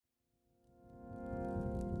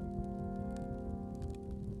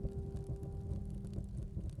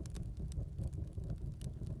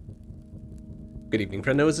Good evening,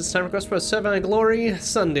 friendos. It's time for Quest for Semi-Glory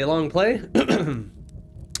Sunday long play.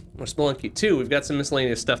 Or Spelunky 2. We've got some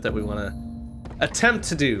miscellaneous stuff that we want to attempt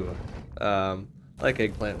to do. Like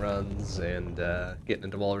eggplant runs, and getting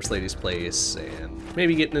into Walrus Lady's place, and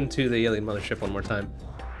maybe getting into the alien mothership one more time.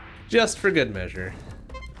 Just for good measure.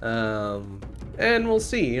 And we'll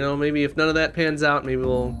see, you know, maybe if none of that pans out, maybe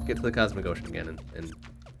we'll get to the Cosmic Ocean again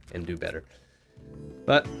and do better.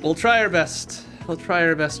 But we'll try our best. We'll try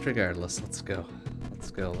our best regardless. Let's go. Let's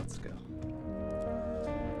go, let's go.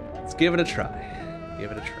 Let's give it a try. Give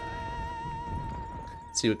it a try.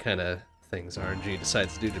 See what kind of things RNG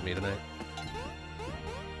decides to do to me tonight.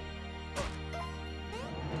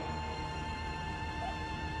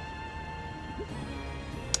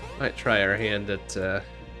 Might try our hand at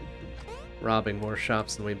robbing more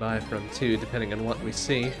shops than we buy from, too, depending on what we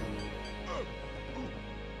see.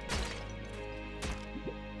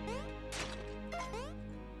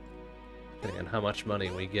 Depending on how much money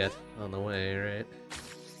we get on the way, right?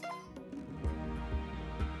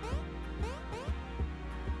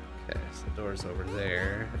 Okay, so the door's over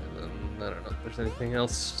there, and then, I don't know if there's anything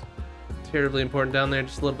else terribly important down there,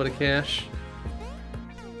 just a little bit of cash.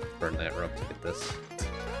 Burn that rope to get this.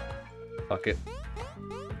 Fuck it.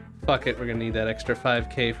 Fuck it, we're gonna need that extra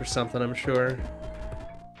 5k for something, I'm sure.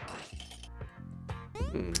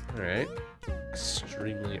 Alright.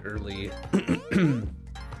 Extremely early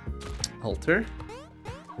halter.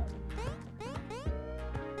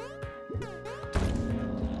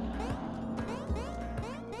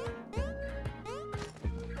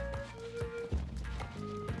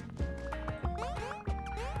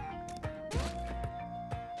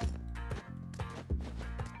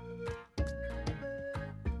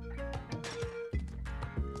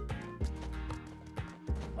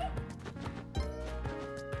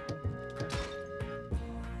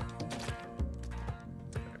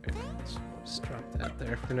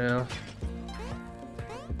 There for now.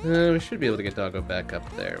 We should be able to get Doggo back up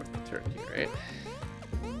there with the turkey, right?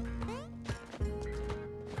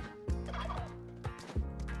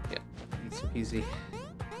 Yeah, easy peasy.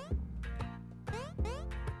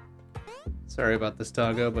 Sorry about this,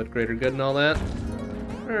 Doggo, but greater good and all that.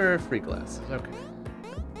 Or free glasses, okay.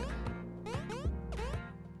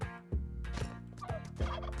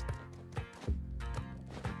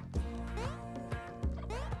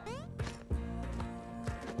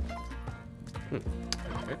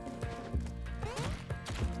 Okay.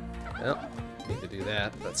 Well, need to do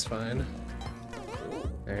that. That's fine.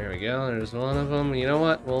 There we go. There's one of them. You know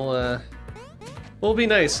what? We'll be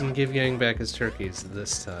nice and give Yang back his turkeys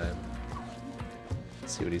this time.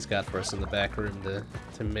 See what he's got for us in the back room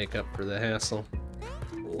to make up for the hassle.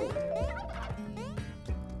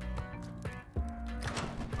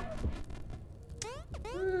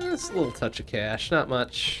 Just a little touch of cash, not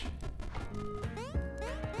much.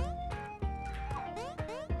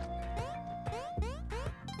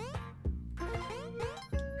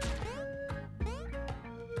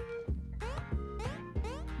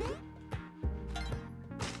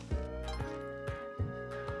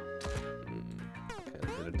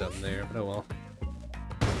 Done there, but oh well.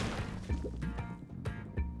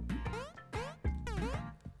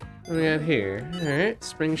 What do we got here? Alright,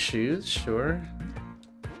 spring shoes, sure.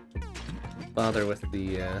 Bother with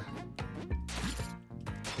the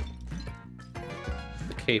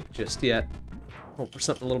cape just yet. Hope for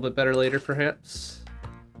something a little bit better later, perhaps.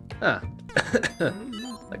 Ah.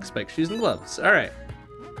 Like spike shoes and gloves. Alright.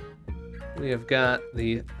 We have got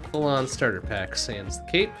the full-on starter pack, sans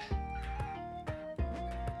the cape.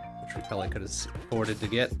 We probably could have afforded to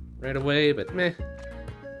get right away, but meh.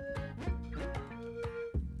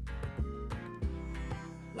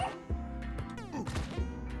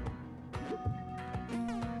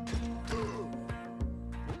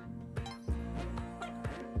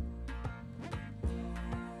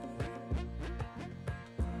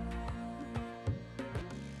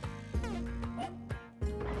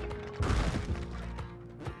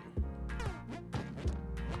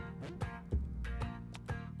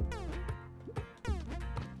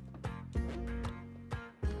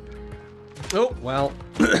 Oh, well.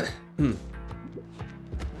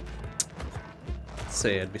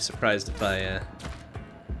 Say I'd be surprised if I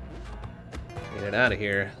get it out of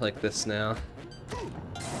here like this now.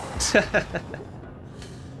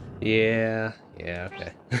 Yeah,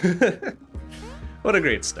 okay. What a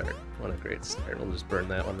great start. What a great start. We'll just burn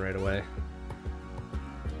that one right away.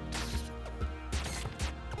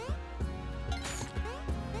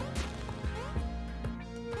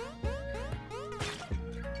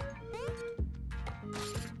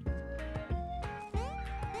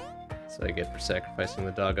 I get for sacrificing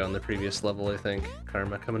the dog on the previous level, I think.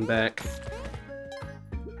 Karma coming back.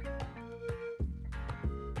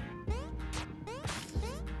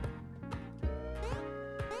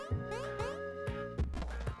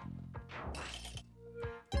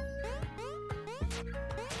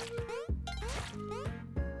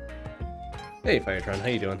 Hey, Firetron, how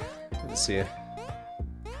you doing? Good to see you.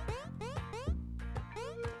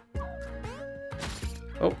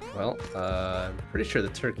 Oh, well, I'm pretty sure the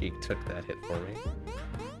turkey took that hit for me.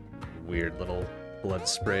 Weird little blood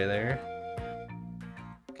spray there.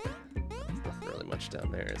 Okay. There's nothing really much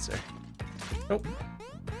down there, is there? Nope.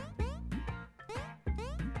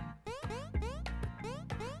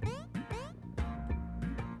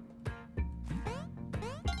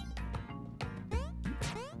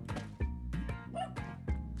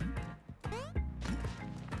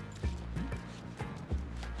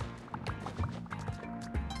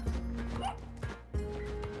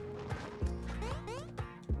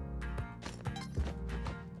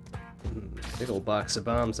 Big old box of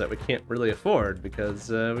bombs that we can't really afford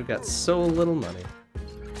because we've got so little money.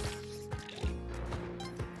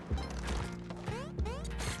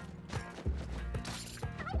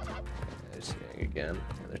 There's Yang again.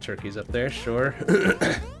 Another turkey's up there, sure.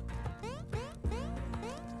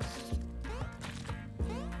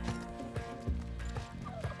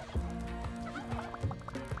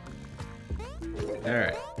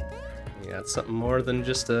 Alright. We got something more than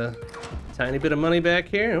just a tiny bit of money back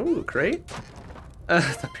here. Ooh, crate.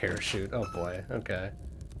 The parachute. Oh boy. Okay.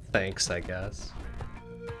 Thanks, I guess.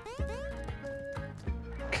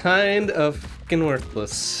 Kind of fucking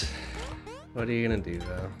worthless. What are you gonna do,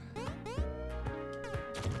 though?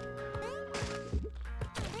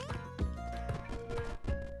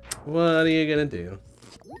 What are you gonna do?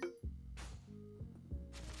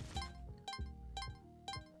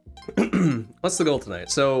 What's the goal tonight?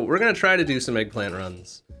 So, we're gonna try to do some eggplant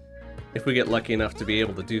runs. If we get lucky enough to be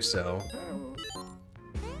able to do so.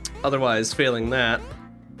 Otherwise, failing that,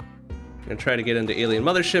 I'm gonna try to get into Alien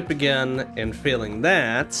Mothership again, and failing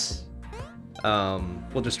that,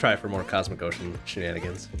 we'll just try for more Cosmic Ocean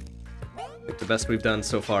shenanigans. I think the best we've done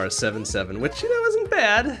so far is 7-7, which, you know, isn't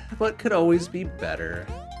bad, but could always be better.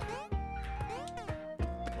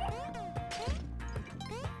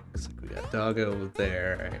 Looks like we got Doggo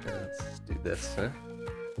there. Alright, let's do this, huh?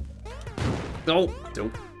 Oh,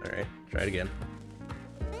 dope. Alright, try it again.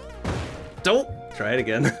 Don't! Try it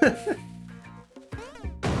again.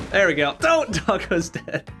 There we go. Don't! Doggo's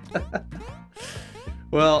dead.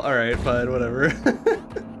 Well, alright, fine, whatever.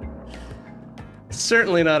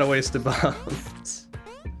 Certainly not a waste of bombs.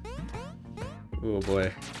 Oh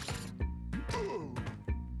boy.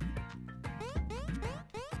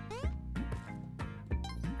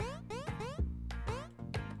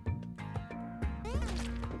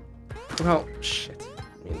 Oh, shit.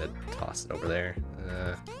 I mean to toss it over there.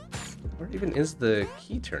 Where even is the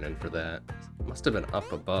key turn-in for that? It must have been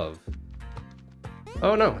up above.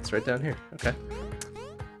 Oh no, it's right down here. Okay.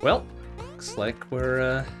 Well, looks like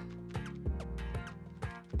we're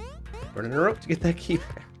burning a rope to get that key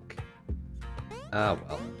back. Ah,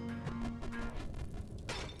 well.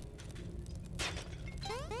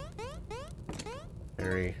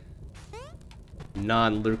 Very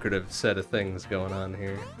non-lucrative set of things going on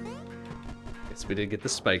here. Guess we did get the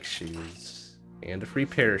spike shoes. And a free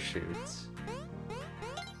parachute.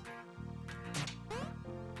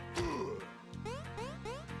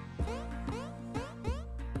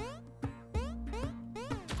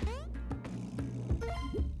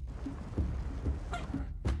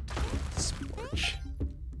 Scorch.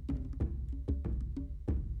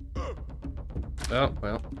 Oh,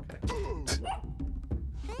 well, okay.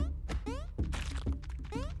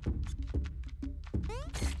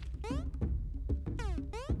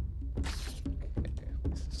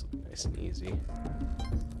 Nice and easy.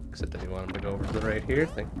 Except that we want him to go over to the right here.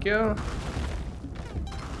 Thank you.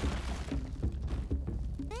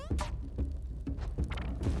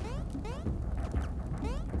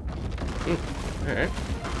 Alright.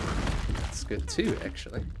 That's good too,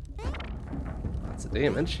 actually. Lots of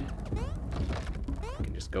damage. We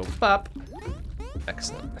can just go pop.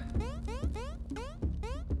 Excellent.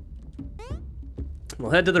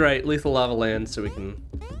 We'll head to the right, Lethal Lava Land, so we can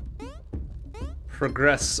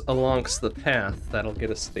progress alongst the path. That'll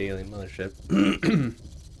get us to the Alien Mothership.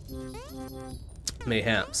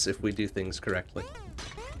 Mayhaps, if we do things correctly.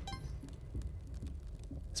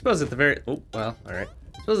 Suppose at the very... Oh, well, alright.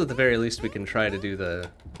 Suppose at the very least we can try to do the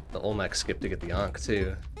Olmec skip to get the Ankh,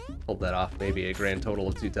 too. Hold that off maybe a grand total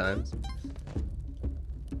of 2 times.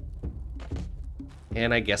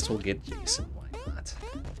 And I guess we'll get Jason. Why not?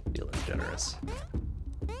 Feeling generous.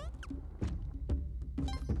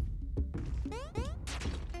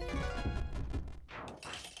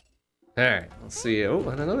 Alright, let's see. Oh,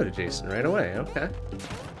 and another Jason right away. Okay.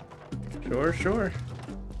 Sure, sure.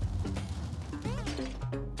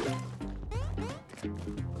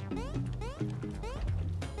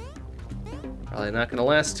 Probably not gonna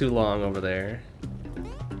last too long over there.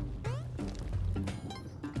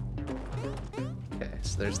 Okay,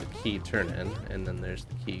 so there's the key turn in, and then there's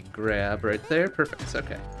the key grab right there. Perfect,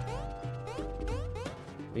 okay.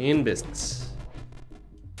 We in business.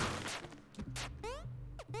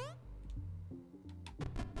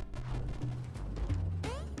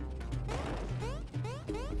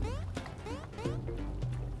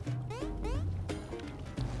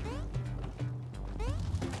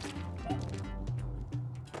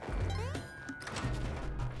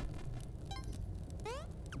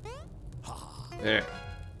 There.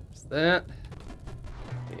 There's that.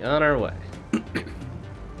 Be on our way.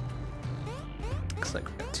 Looks like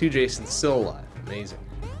we got 2 Jasons still alive. Amazing.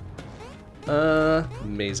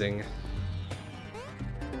 Amazing.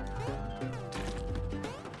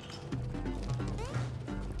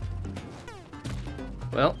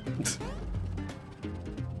 Well.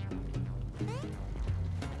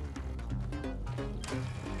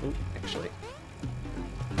 Ooh, actually.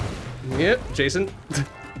 Yep, Jason.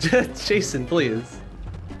 Jason, please.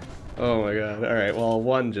 Oh my god. Alright, well,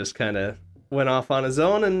 one just kind of went off on his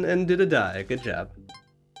own and did a die. Good job.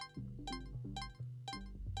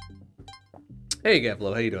 Hey,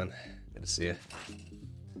 Gavlo, how you doing? Good to see you.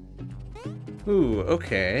 Ooh,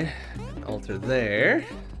 okay. Altar there.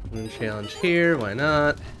 Moon challenge here, why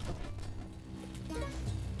not?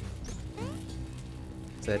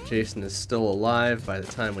 That Jason is still alive by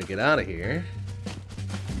the time we get out of here.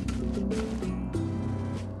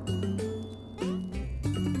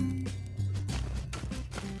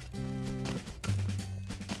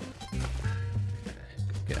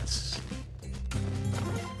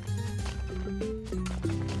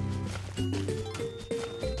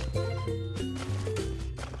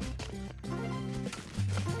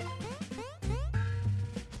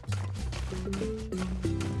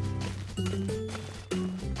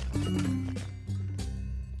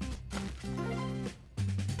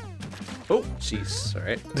 Oh, jeez. All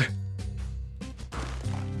right.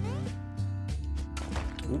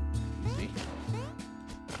 Ooh, easy.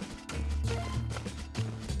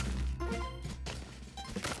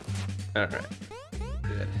 All right.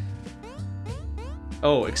 Good.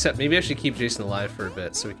 Oh, except maybe I should keep Jason alive for a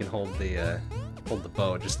bit so we can hold the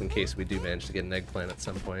bow just in case we do manage to get an eggplant at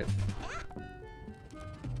some point.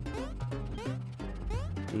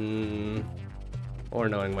 Or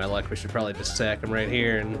knowing my luck, we should probably just sack him right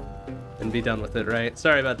here and be done with it, right?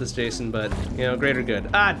 Sorry about this, Jason, but, you know, greater good.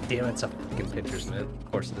 Ah, damn it, it's a fucking pitcher's mitt.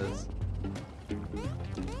 Of course it is.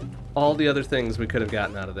 All the other things we could have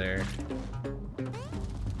gotten out of there.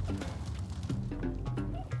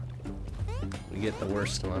 We get the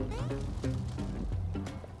worst one.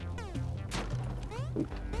 Ooh,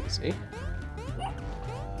 easy.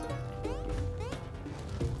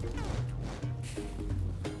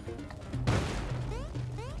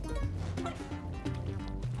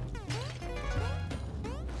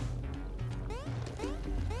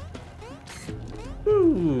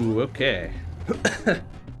 Ooh, okay. Do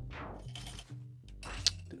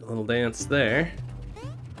a little dance there.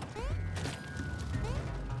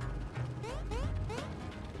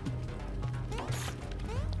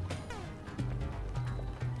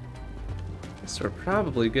 So we're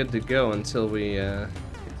probably good to go until we get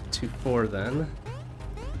to 2-4 then.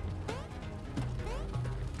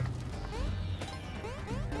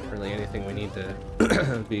 Not really anything we need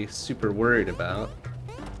to be super worried about.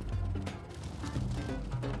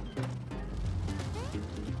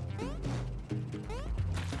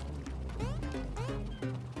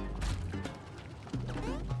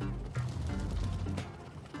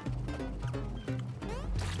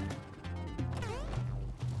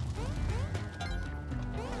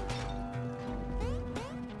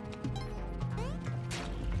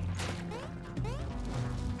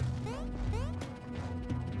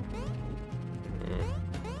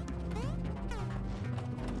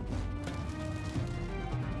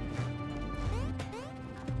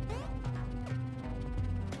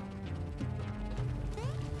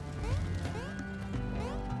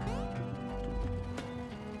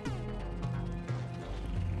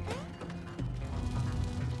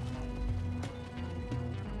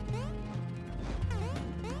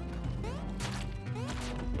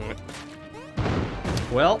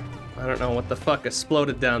 Well, I don't know what the fuck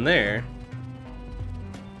exploded down there.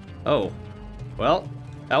 Oh. Well,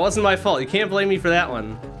 that wasn't my fault. You can't blame me for that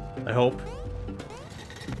one, I hope.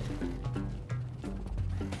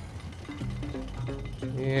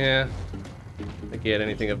 Yeah. I think he had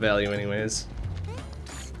anything of value anyways.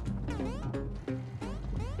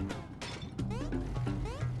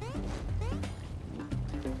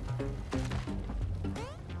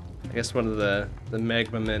 I guess one of the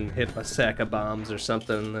magma men hit a sack of bombs or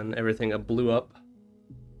something, and everything blew up.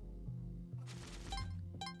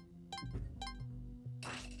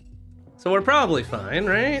 So we're probably fine,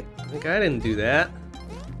 right? Like, I didn't do that.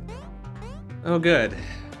 Oh, good.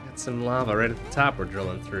 Got some lava right at the top we're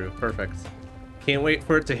drilling through. Perfect. Can't wait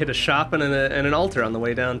for it to hit a shop and an altar on the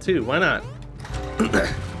way down, too. Why not?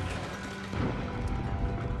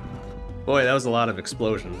 Boy, that was a lot of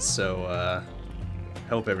explosions, so,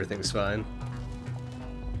 hope everything's fine.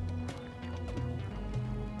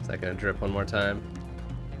 Is that gonna drip one more time?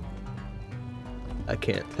 I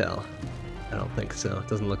can't tell. I don't think so. It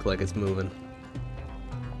doesn't look like it's moving.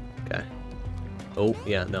 Okay. Oh,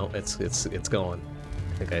 yeah, no, it's going.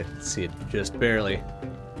 I think I see it just barely.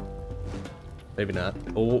 Maybe not.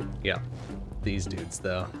 Oh, yeah. These dudes,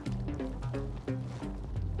 though.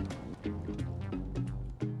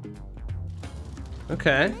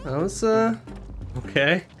 Okay, that was,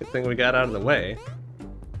 okay. Good thing we got out of the way.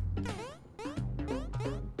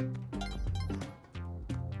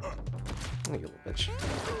 You little bitch.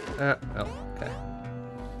 Oh, okay.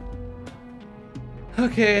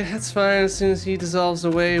 Okay, that's fine. As soon as he dissolves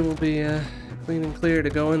away, we'll be, clean and clear to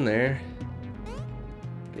go in there.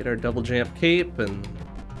 Get our double jump cape and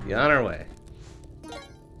be on our way.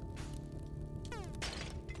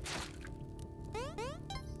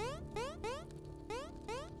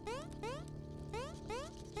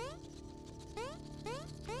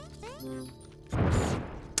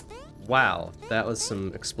 Wow, that was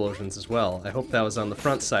some explosions as well. I hope that was on the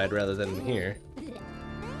front side rather than in here.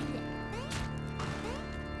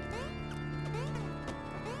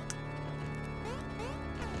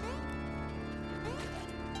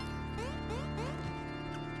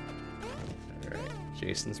 Alright,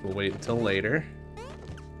 Jason's will wait until later.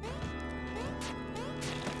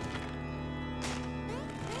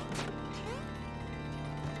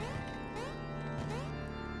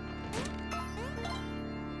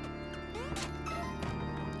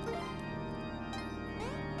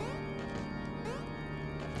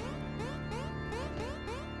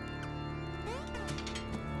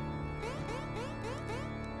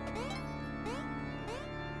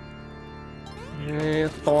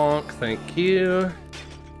 Thonk, thank you.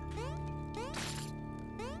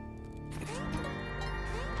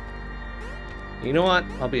 You know what?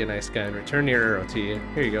 I'll be a nice guy and return your arrow to you.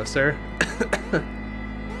 Here you go, sir.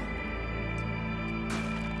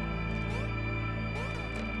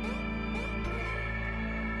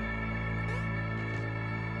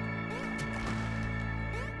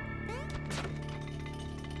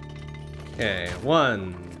 Okay,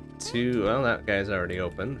 1, 2, well, that guy's already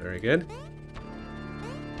open. Very good.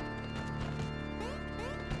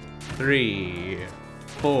 3,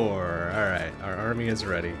 4. Alright, our army is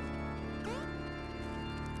ready.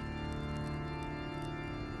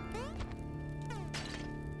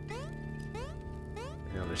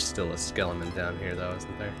 I know there's still a skeleton down here, though,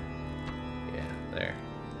 isn't there? Yeah, there.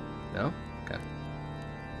 No? Okay.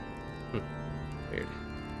 Weird.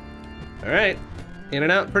 Alright, in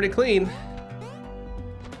and out pretty clean.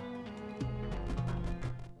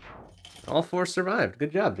 All 4 survived.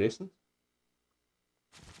 Good job, Jason.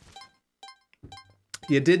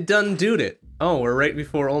 You did done dude it. Oh, we're right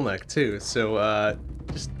before Olmec too, so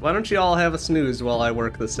just why don't you all have a snooze while I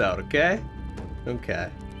work this out, okay? Okay.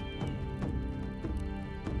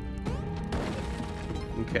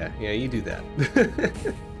 Okay, yeah, you do that.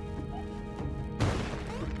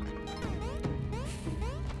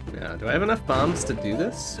 Now, do I have enough bombs to do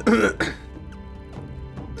this? I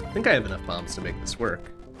think I have enough bombs to make this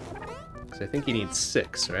work. Because I think you need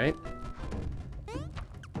 6, right?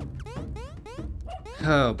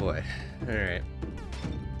 Oh boy. Alright.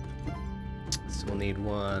 So we'll need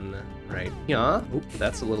 1 right here. Oop,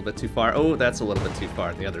 that's a little bit too far. Oh, that's a little bit too far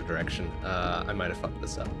in the other direction. I might have fucked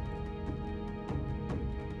this up.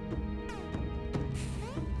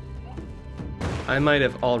 I might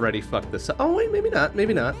have already fucked this up. Oh wait, maybe not.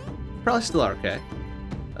 Maybe not. Probably still okay.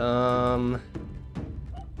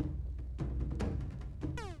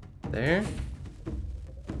 There.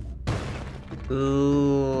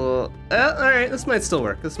 Alright, this might still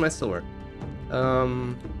work. This might still work.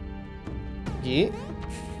 Yeah.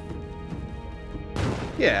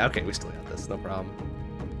 Yeah, okay, we still got this, no problem.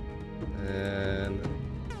 And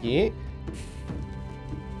yeah.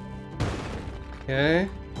 Okay.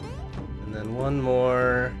 And then 1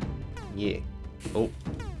 more. Yeah. Oh,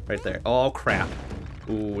 right there. Oh crap.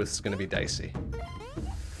 Ooh, this is gonna be dicey.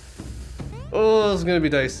 Oh, this is gonna be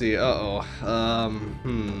dicey. Uh-oh.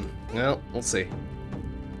 Well, we'll see.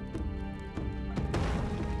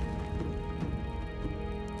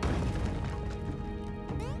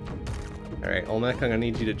 Alright, Olmec, I'm gonna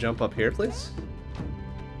need you to jump up here, please.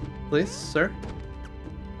 Please, sir.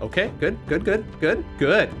 Okay, good, good, good, good,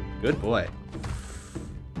 good. Good boy.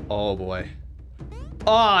 Oh boy.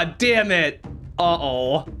 Aw, oh, damn it!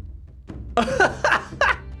 Uh-oh.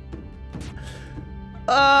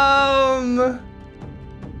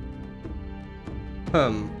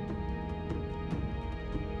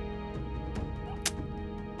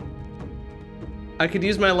 I could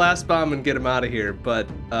use my last bomb and get him out of here, but,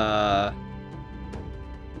 oh,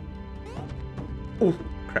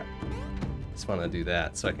 crap. Just want to do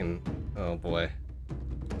that so I can... Oh, boy.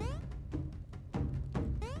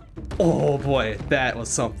 Oh, boy. That was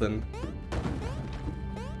something.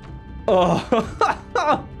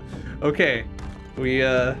 Oh. Okay.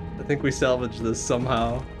 I think we salvaged this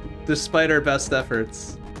somehow. Despite our best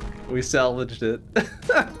efforts, we salvaged it.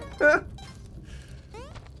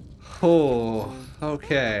 Oh,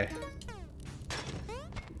 okay.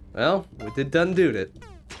 Well, we did done dude it.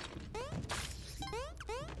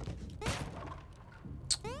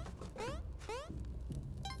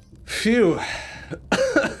 Phew.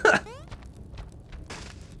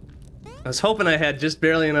 I was hoping I had just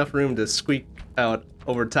barely enough room to squeak out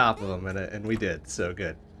over top of them, and we did, so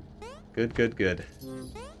good. Good, good, good.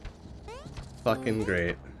 Fucking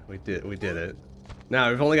great. We did it. Now,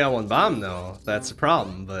 we've only got one bomb, though. That's a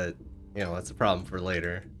problem, but, you know, that's a problem for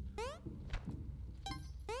later.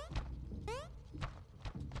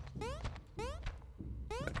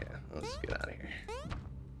 Okay, let's get out of here.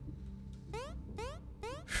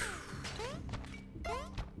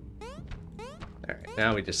 Alright,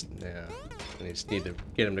 now we just need to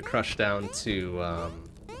get him to crush down to, I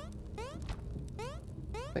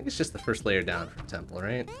think it's just the first layer down for Temple,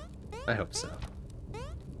 right? I hope so.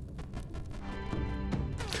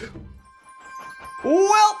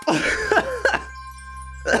 Welp!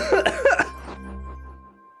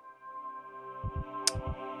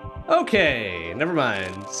 Okay, never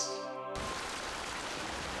mind.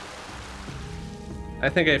 I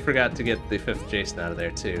think I forgot to get the 5th Jason out of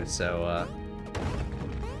there too, so,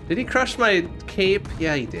 did he crush my cape?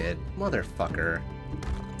 Yeah, he did. Motherfucker.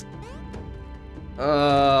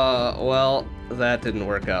 Well, that didn't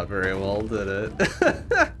work out very well, did it?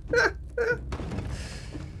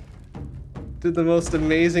 Did the most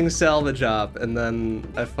amazing salvage op, and then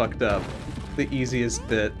I fucked up the easiest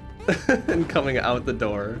bit and coming out the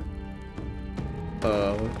door.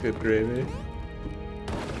 Oh, good gravy.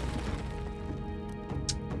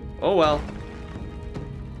 Oh well.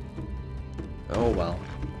 Oh well.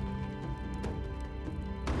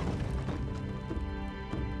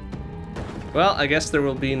 Well, I guess there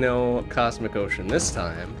will be no Cosmic Ocean this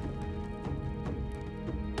time.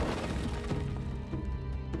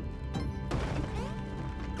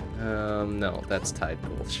 No, that's tide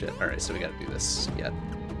pool shit. Alright, so we gotta do this yet.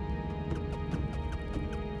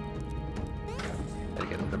 Gotta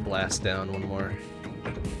get him to blast down one more.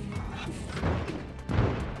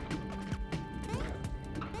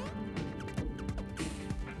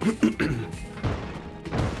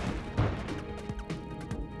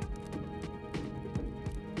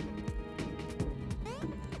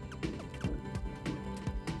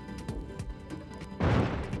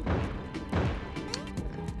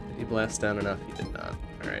 Blast down enough? He did not.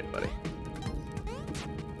 Alright, buddy.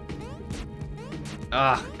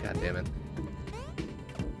 Ah, god damn it.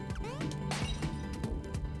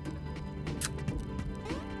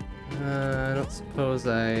 I don't suppose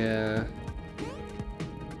I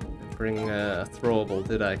bring a throwable,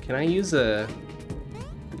 did I? Can I use a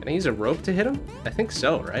rope to hit him? I think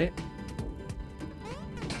so, right?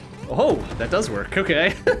 Oh, that does work.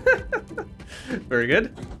 Okay. Very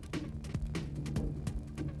good.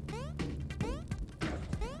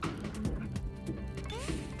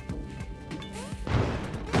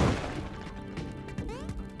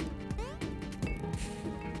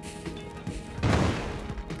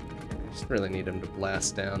 Really need him to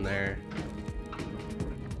blast down there.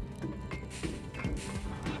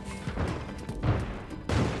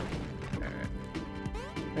 Alright.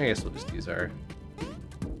 I guess we'll just use our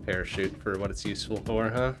parachute for what it's useful for,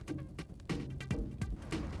 huh?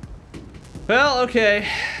 Well, okay.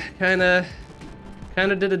 Kinda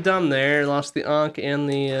did a dumb there. Lost the Ankh and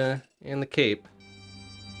the cape.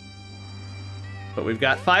 But we've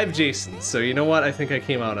got 5 Jasons, so you know what? I think I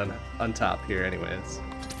came out on top here anyways.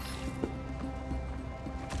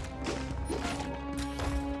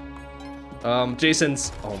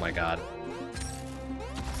 Jason's. Oh my god.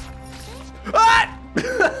 Ah!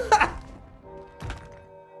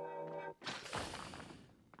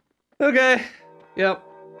 Okay. Yep.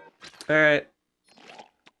 Alright.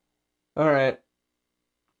 Alright.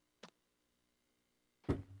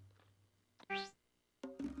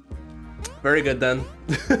 Very good then.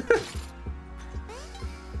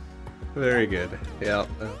 Very good. Yeah,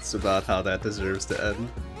 that's about how that deserves to end.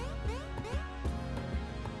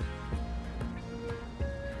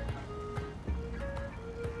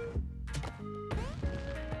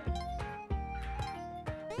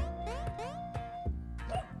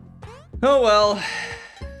 Oh well,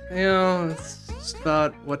 you know, it's just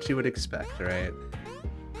about what you would expect, right?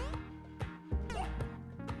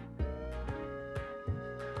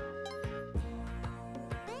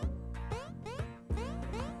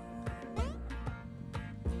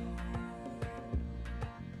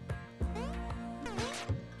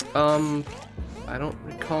 I don't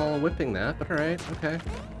recall whipping that, but alright, okay.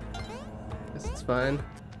 Guess it's fine.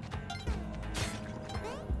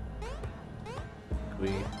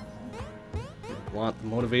 We want the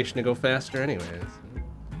motivation to go faster anyways.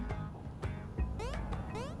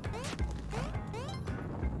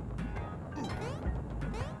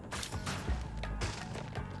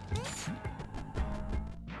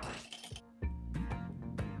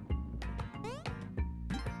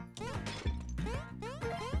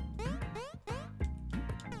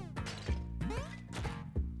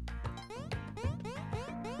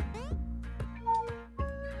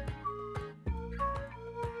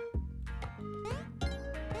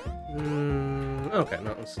 Okay,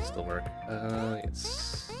 no, this will still work.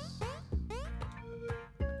 Yes.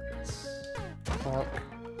 Honk.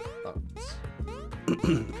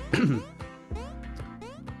 There's the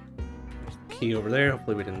key over there.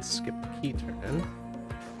 Hopefully we didn't skip the key turn in.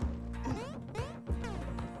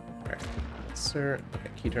 Alright, sir. Okay,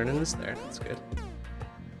 key turn in is there. That's good.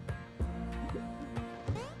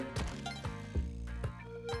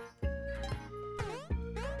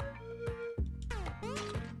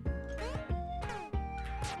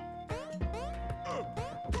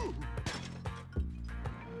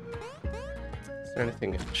 Is there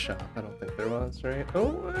anything in the shop? I don't think there was, right? Oh,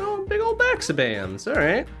 well, big old Baxabams.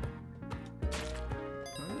 Alright.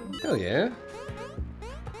 Hell yeah.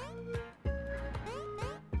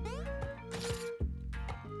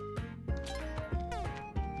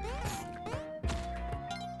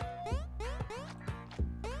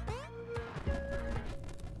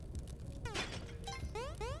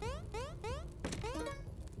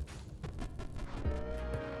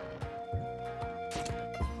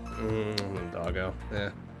 Doggo.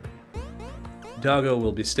 Yeah. Doggo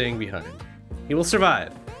will be staying behind. He will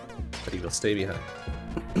survive, but he will stay behind.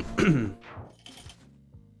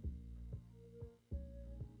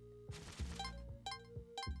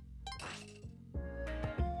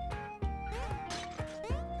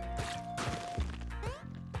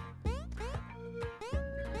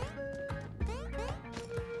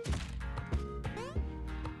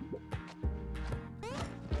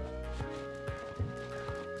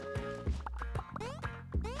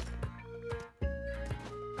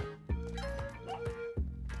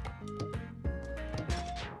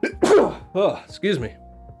 Oh, excuse me.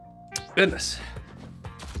 Goodness.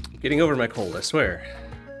 Getting over my cold, I swear.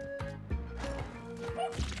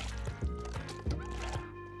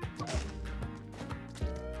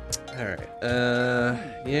 Alright,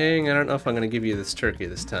 Yang, I don't know if I'm gonna give you this turkey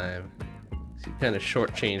this time. You kind of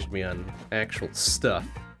shortchanged me on actual stuff.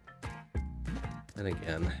 And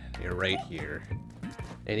again, you're right here.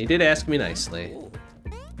 And he did ask me nicely.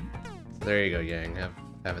 So there you go, Yang.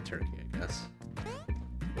 Have a turkey, I guess.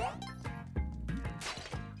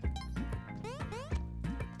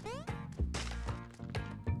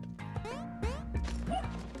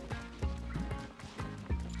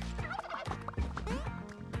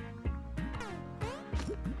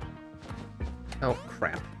 Oh,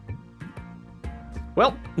 crap.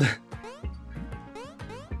 Well.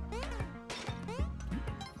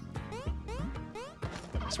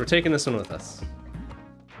 So we're taking this one with us.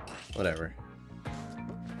 Whatever.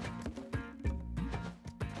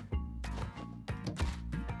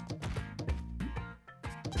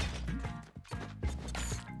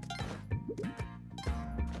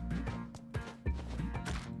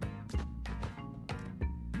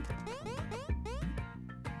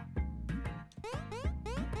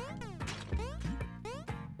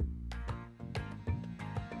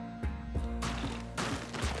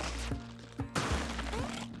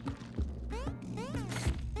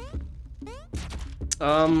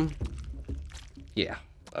 Yeah,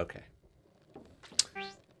 okay.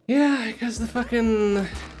 Yeah, because the fucking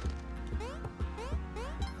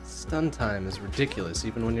stun time is ridiculous,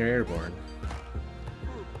 even when you're airborne.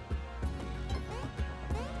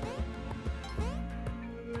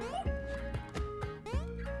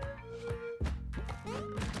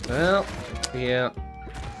 Well, yeah.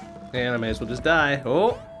 And I may as well just die.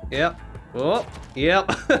 Oh, yep. Oh,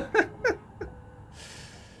 yep.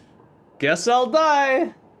 Guess I'll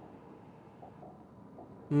die.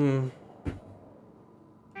 Hmm.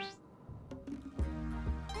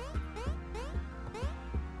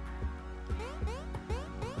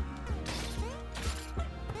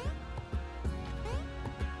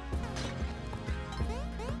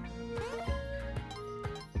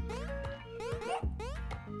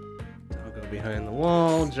 I'll go behind the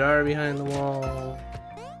wall, jar behind the wall.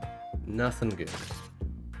 Nothing good.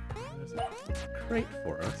 There's a crate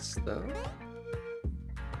for us, though.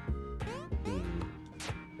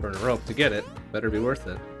 Burn a rope to get it. Better be worth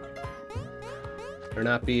it. Better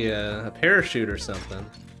not be a parachute or something.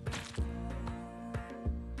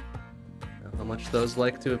 Know how much those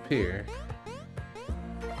like to appear.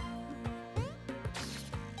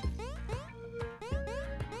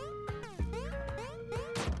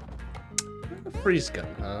 A freeze gun,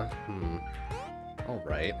 huh?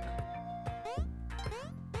 Alright.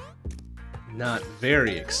 Not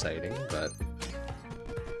very exciting, but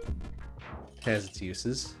has its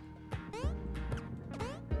uses.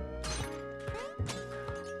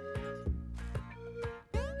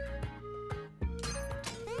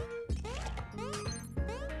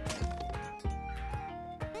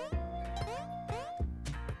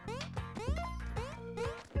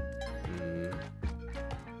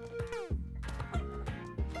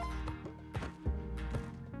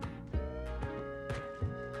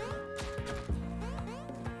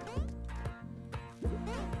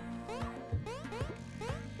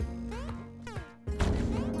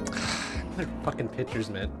 Fucking pitchers,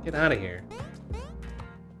 man. Get out of here.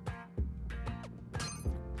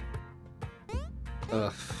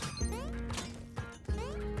 Ugh.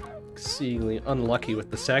 Exceedingly unlucky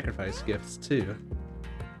with the sacrifice gifts, too.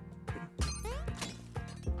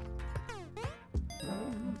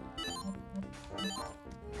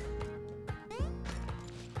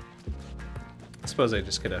 I suppose I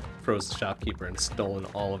just could have froze the shopkeeper and stolen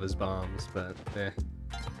all of his bombs, but eh.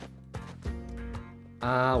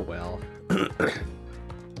 Ah, well.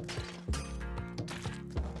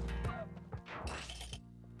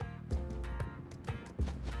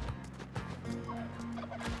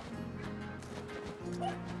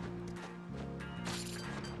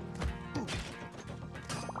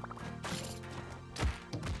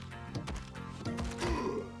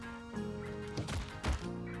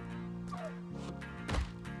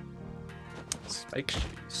 Spike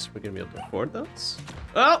shoes. We're gonna be able to afford those?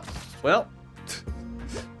 Oh! Well.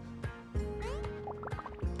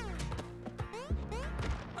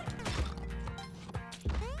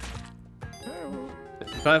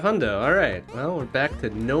 500. Alright. Well, we're back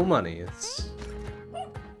to no money. It's...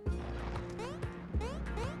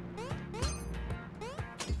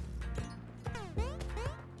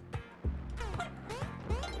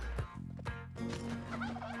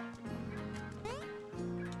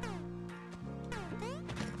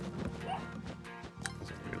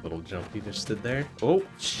 Weird little jump he just did there. Oh,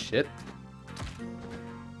 shit.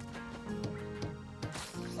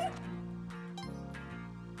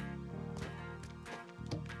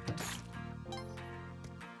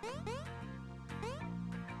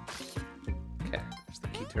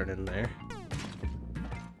 Turn in there.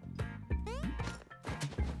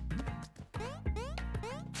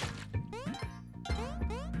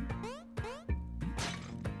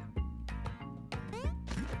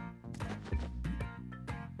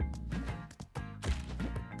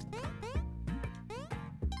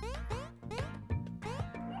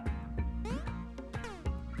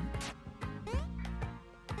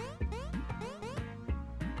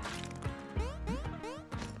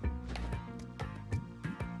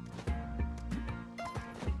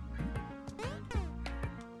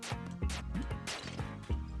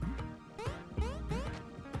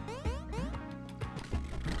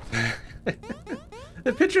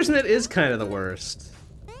 The pitcher's mitt is kind of the worst.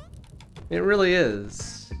 It really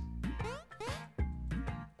is.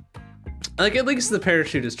 Like, at least the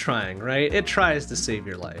parachute is trying, right? It tries to save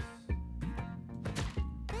your life.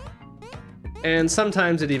 And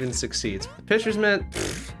sometimes it even succeeds. But the pitcher's mitt,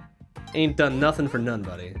 ain't done nothing for none,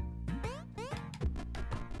 buddy.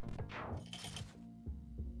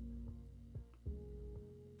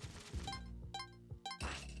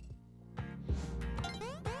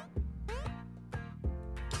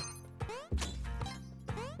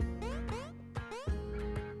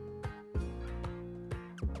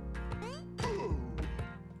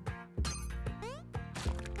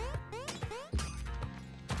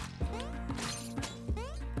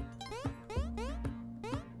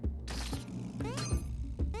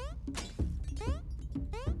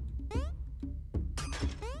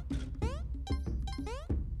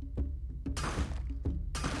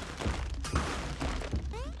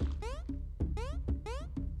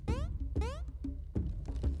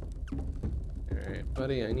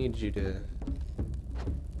 Buddy, I need you to...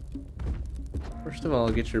 First of all,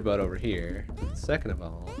 get your butt over here. Second of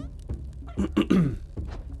all...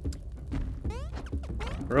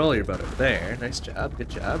 roll your butt over there. Nice job, good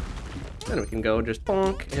job. Then we can go just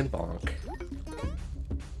bonk and bonk.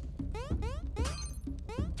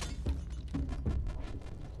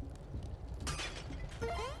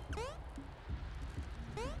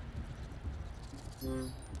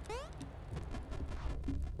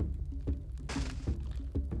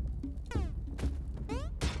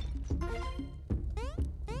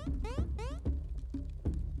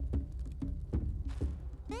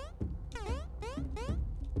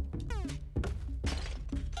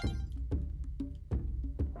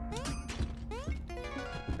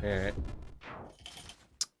 Alright.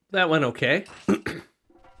 That went okay.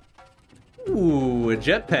 Ooh, a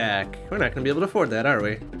jetpack. We're not gonna be able to afford that, are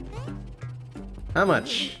we? How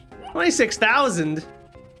much? 26,000?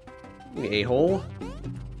 You a-hole.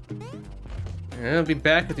 I'll be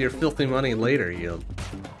back with your filthy money later, you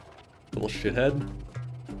little shithead.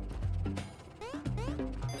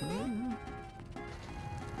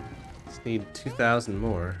 Just need 2,000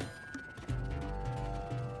 more.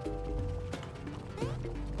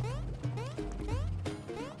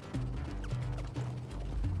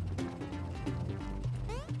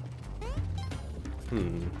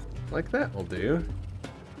 Like that will do.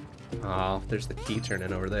 Oh, there's the key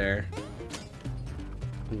turning over there.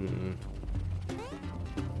 And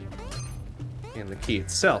the key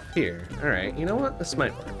itself here. Alright, you know what? This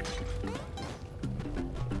might work.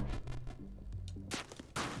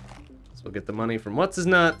 So we'll get the money from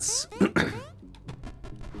what's-his-nuts.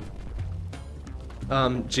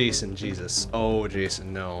 Jason, Jesus. Oh,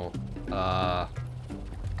 Jason, no. I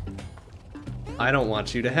don't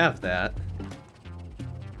want you to have that.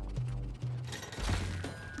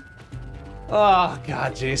 Oh,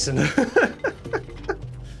 God, Jason.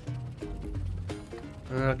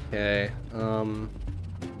 Okay,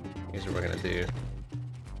 here's what we're gonna do.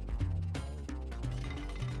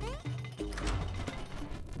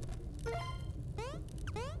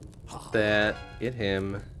 That, get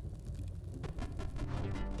him.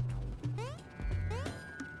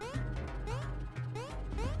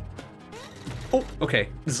 Oh, okay.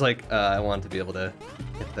 It's like, I wanted to be able to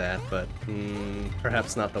hit that, but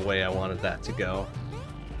perhaps not the way I wanted that to go.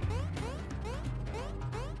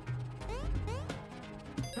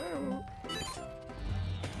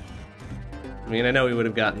 I mean, I know we would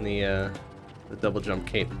have gotten the double jump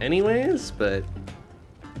cape anyways, but...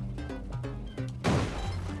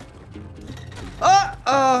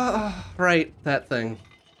 right, that thing.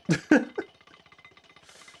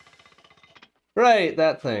 Right,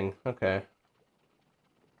 that thing. Okay.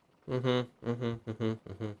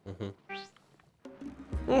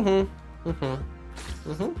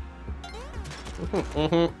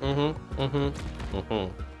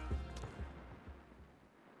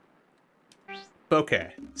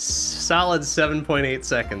 Okay, solid 7.8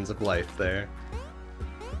 seconds of life there.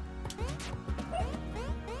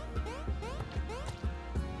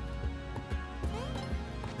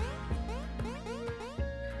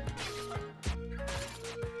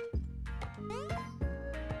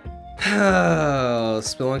 Oh,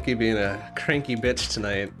 Spelunky being a cranky bitch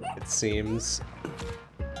tonight, it seems.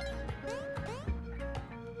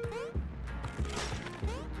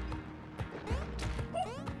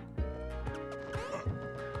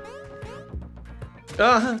 Okay. Oh,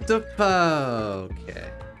 I have to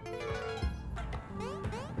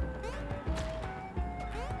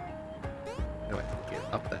get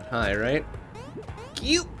up that high, right?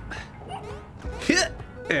 Cute.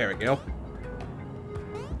 There we go.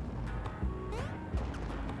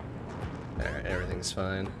 Alright, everything's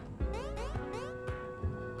fine.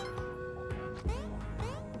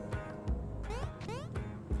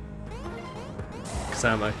 Cause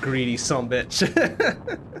I'm a greedy sumbitch.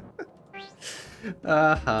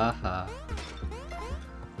 Ha ha.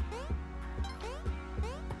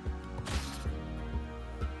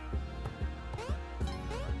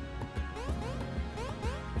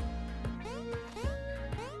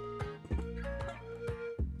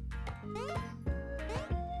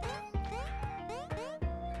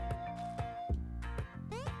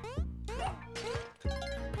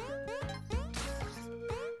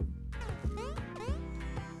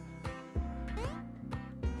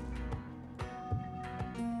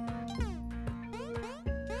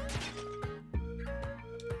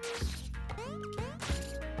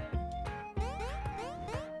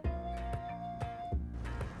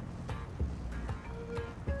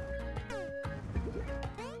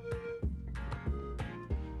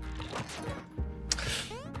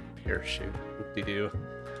 Parachute. Whoop-de-doo.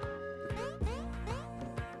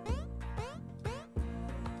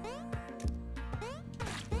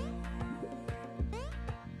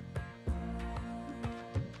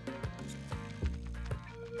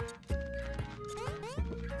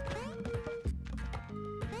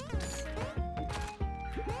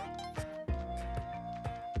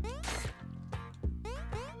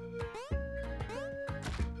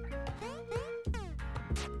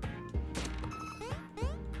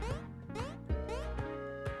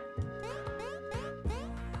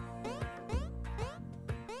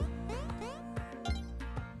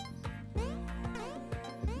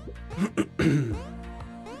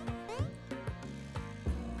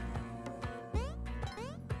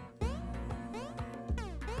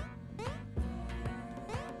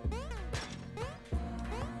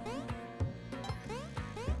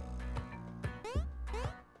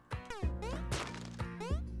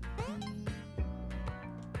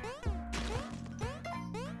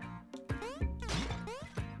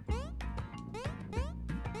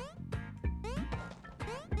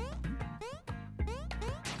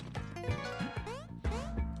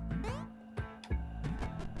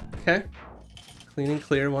 Okay. Clean and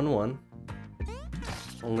clear, 1-1.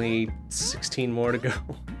 Only 16 more to go.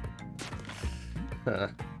 Huh.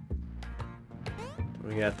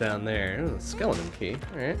 What we got down there? Oh, skeleton key.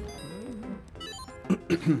 Alright.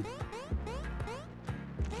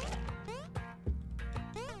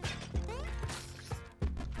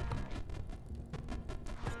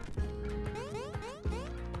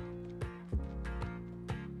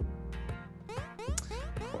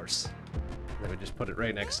 Of course. Then we just put it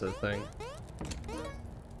right next to the thing.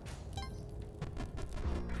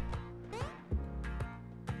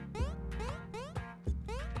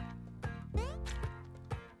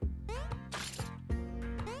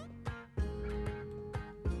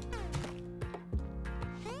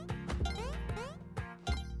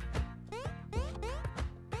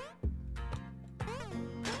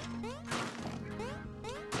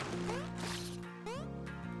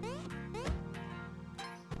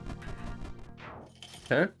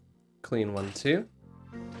 Okay, clean 1-2.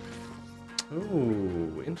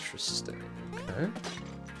 Ooh, interesting. Okay.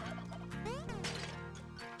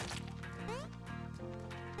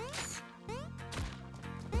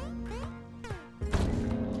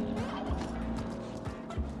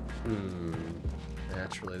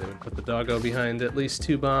 Naturally, they would put the doggo behind at least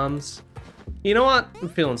 2 bombs. You know what? I'm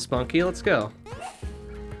feeling spunky. Let's go.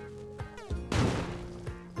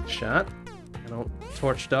 Shot. I don't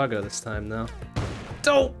torch doggo this time, though.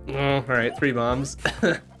 Don't! Oh, alright, 3 bombs.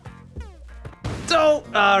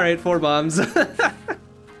 Don't! Alright, 4 bombs.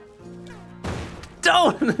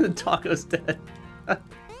 Don't! The doggo's dead.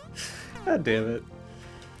 God damn it.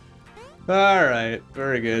 Alright,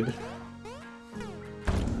 very good.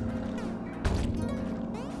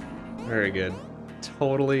 Very good.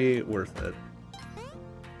 Totally worth it.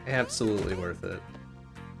 Absolutely worth it.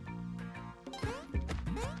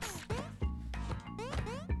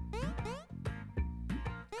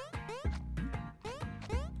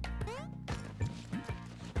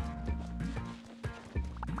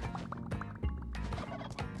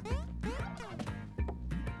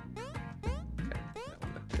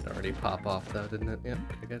 Pop off though, didn't it? Yep,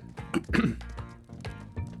 okay, good.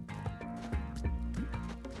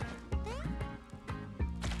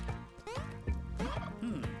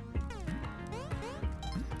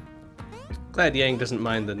 Glad Yang doesn't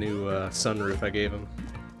mind the new sunroof I gave him.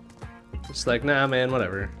 Just like, nah man,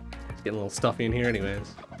 whatever. It's getting a little stuffy in here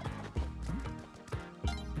anyways.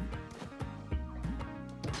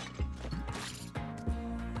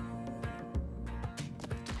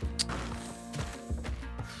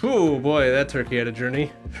 Oh boy, that turkey had a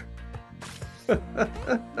journey.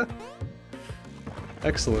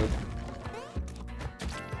 Excellent.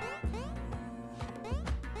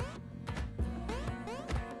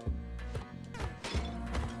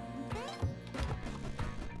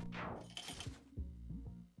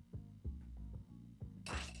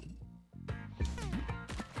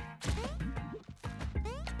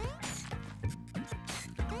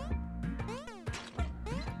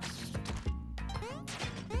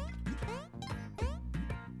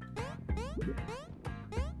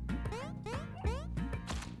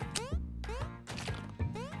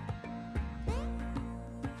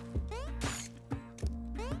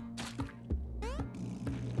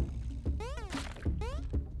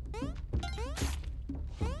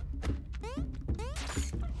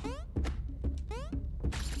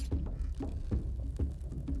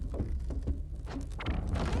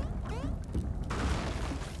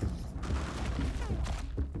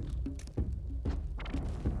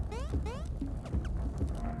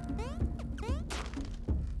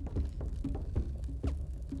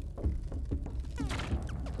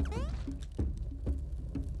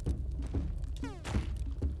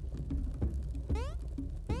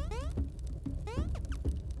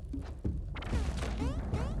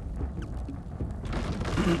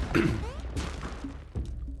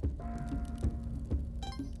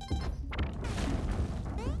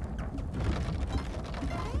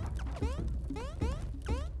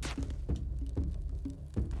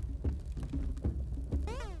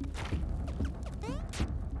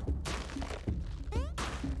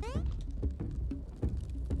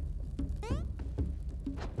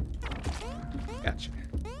 Gotcha.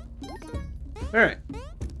 Alright.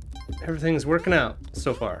 Everything's working out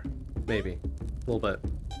so far. Maybe. A little bit.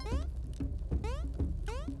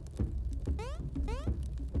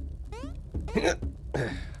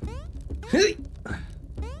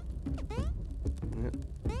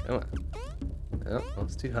 Come on. No, that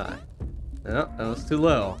was too high. No, that was too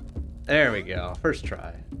low. There we go. First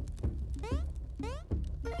try.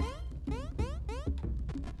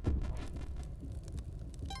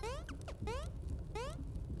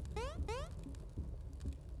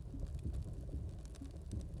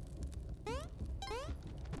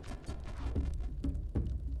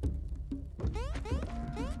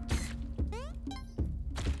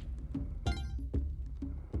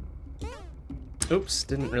 Oops,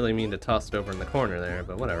 didn't really mean to toss it over in the corner there,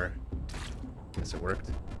 but whatever. Guess it worked.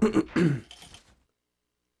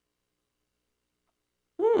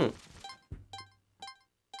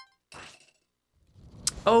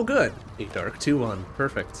 Oh, good. 8 dark, 2-1.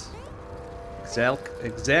 Perfect.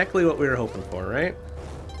 Exactly what we were hoping for, right?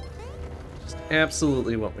 Just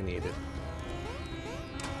absolutely what we needed.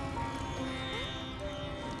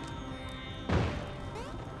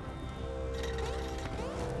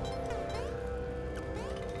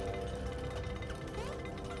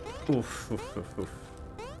 Oof, oof, oof, oof.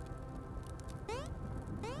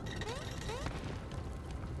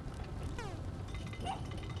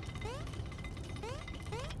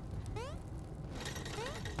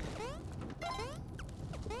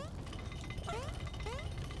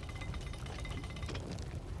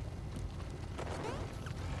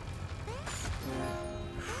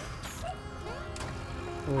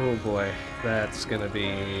 Oh boy, that's gonna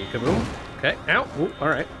be kaboom. Okay, ow, ooh,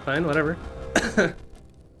 alright, fine, whatever.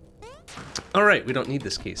 Alright, we don't need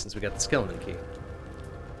this key since we got the skeleton key.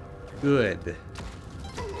 Good.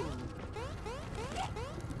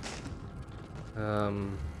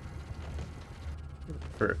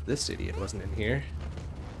 For if this idiot wasn't in here.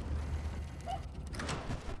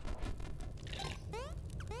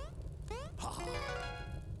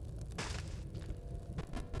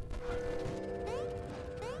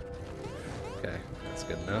 Okay, that's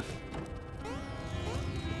good enough.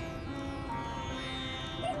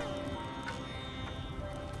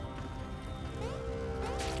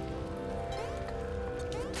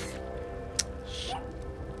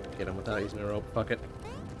 Get him without using a rope. Fuck it.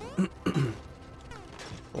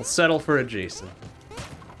 We'll settle for a Jason.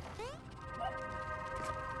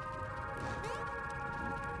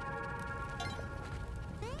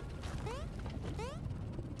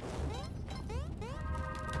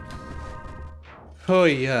 Oh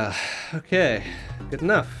yeah. Okay. Good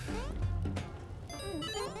enough.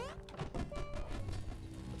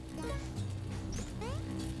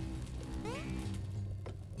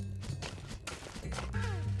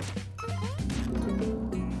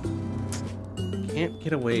 Can't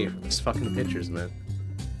get away from these fucking pictures, man.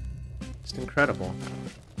 Just incredible.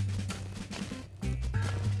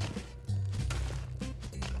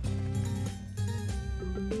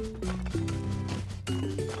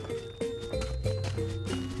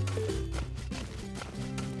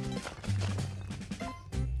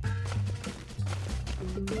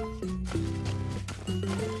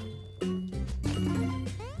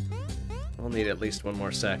 I'll need at least one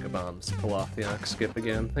more sack of bombs to pull off the Ox skip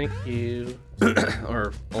again. Thank you.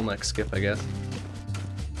 Or Olmec skip, I guess.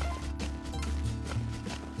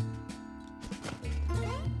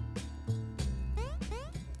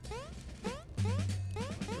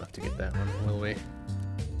 We'll have to get that one, will we?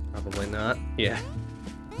 Probably not. Yeah.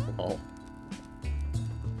 Lol.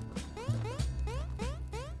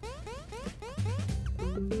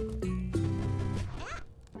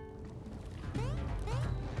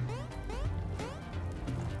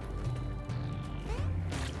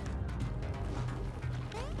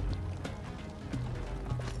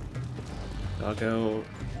 Doggo.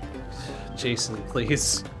 Jason,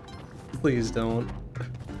 please. Please don't.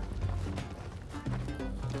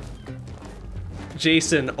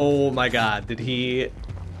 Jason, oh my god, did he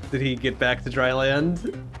get back to dry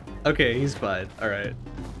land? Okay, he's fine. Alright.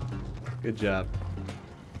 Good job.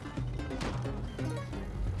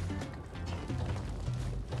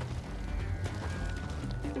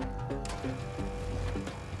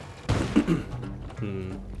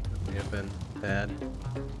 May have been bad.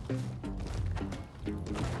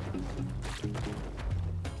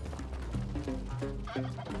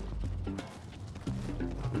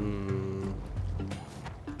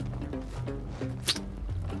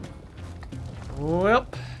 Well,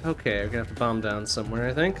 okay, we're gonna have to bomb down somewhere,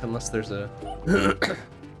 I think, unless there's a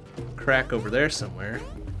crack over there somewhere.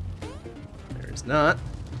 There is not.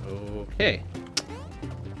 Okay.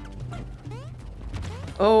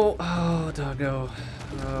 Oh, doggo.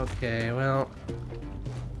 Okay, well.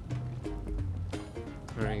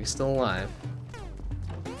 Alright, he's still alive.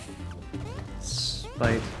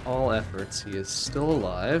 Despite all efforts, he is still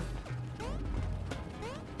alive.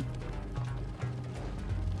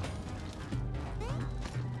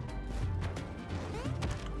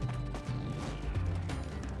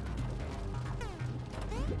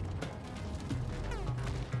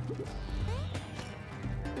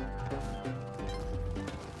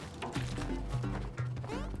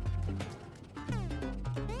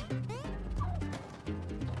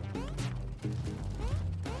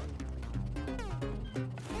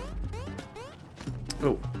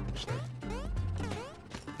 Oh.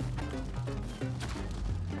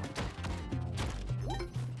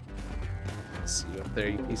 See you up there,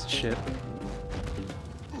 you piece of shit.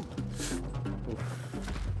 Oof.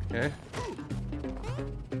 Okay.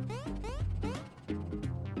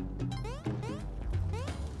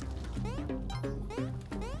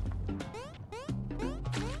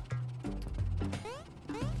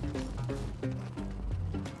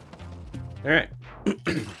 All right.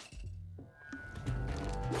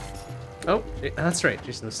 Oh, that's right.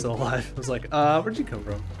 Jason is still alive. I was like, where'd you come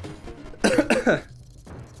from?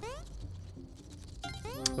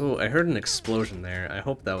 Oh, I heard an explosion there. I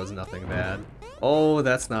hope that was nothing bad. Oh,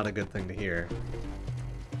 that's not a good thing to hear.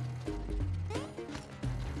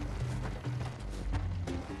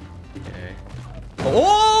 Okay.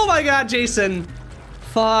 Oh my god, Jason!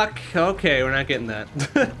 Fuck. Okay, we're not getting that.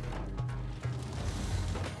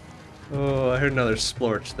 Oh, I heard another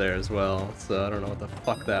splorch there as well, so I don't know what the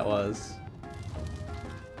fuck that was.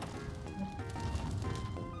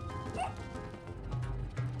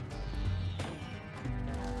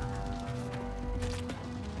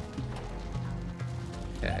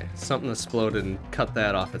 Okay, something exploded and cut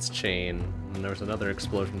that off its chain, and there was another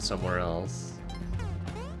explosion somewhere else.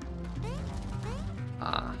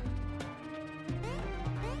 Ah.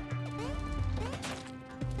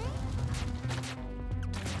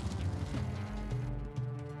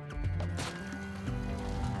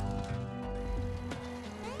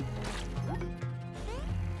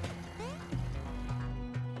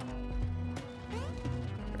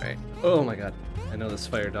 Oh my god, I know this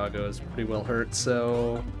fire doggo is pretty well hurt,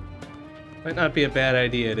 so might not be a bad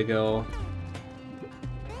idea to go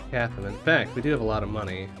cap him. In fact, we do have a lot of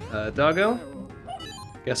money. Doggo?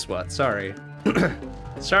 Guess what? Sorry.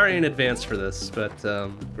 Sorry in advance for this, but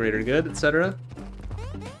greater good, etc.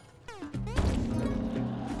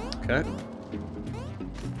 Okay.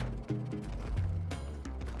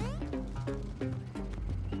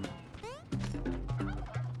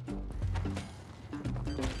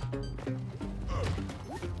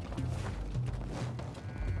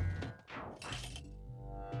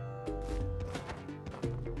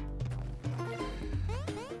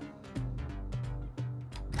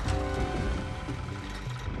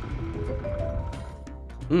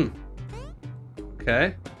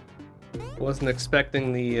 Okay. Wasn't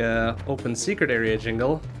expecting the open secret area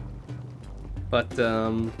jingle, but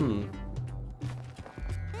Let's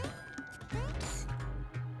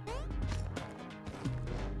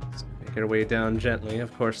make our way down gently.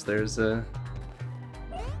 Of course, there's a.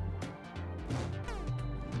 Of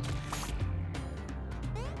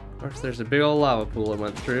course, there's a big old lava pool I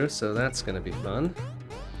went through, so that's gonna be fun.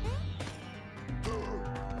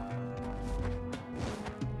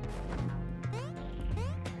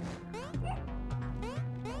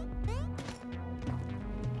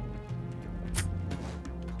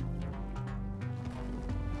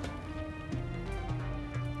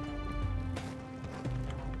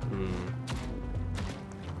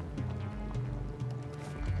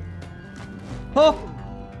 Oh!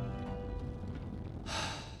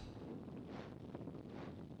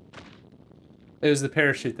 It was the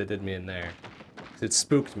parachute that did me in there. It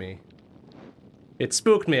spooked me. It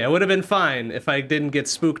spooked me. I would have been fine if I didn't get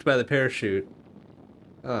spooked by the parachute.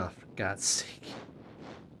 Oh, for God's sake.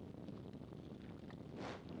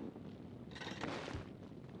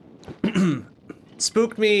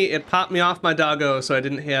 Spooked me, it popped me off my doggo so I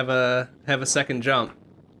didn't have a second jump.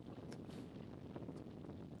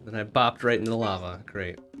 Then I bopped right into the lava.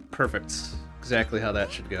 Great. Perfect. Exactly how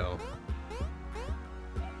that should go.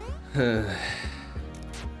 I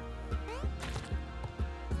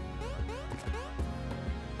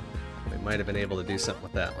might have been able to do something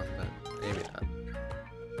with that one, but maybe not.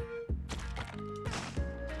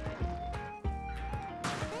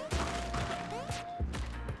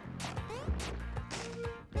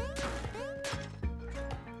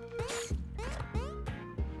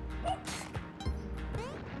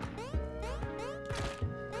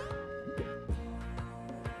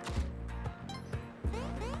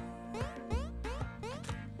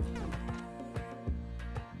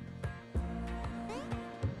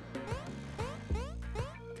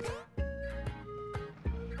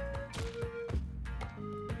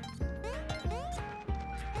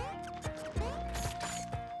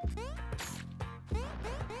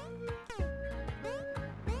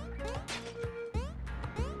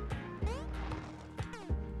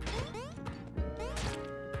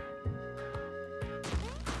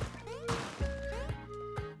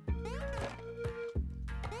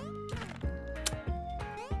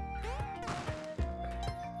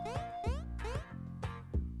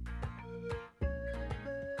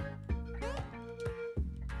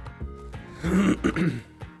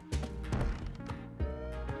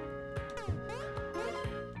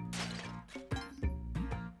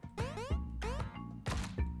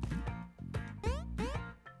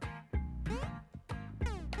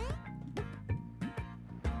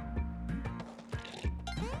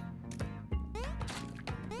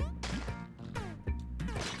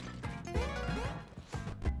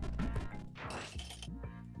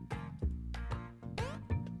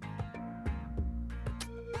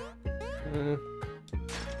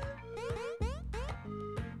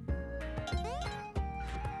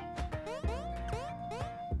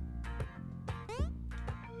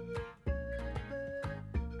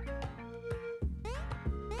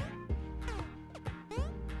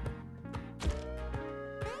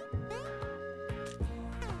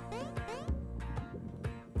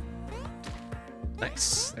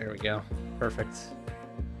 Nice. There we go. Perfect.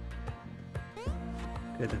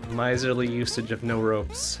 Good miserly usage of no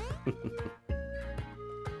ropes.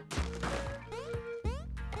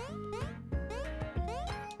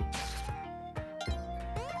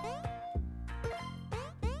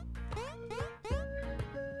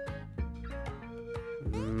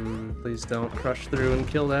 Please don't crush through and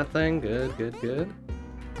kill that thing. Good, good, good.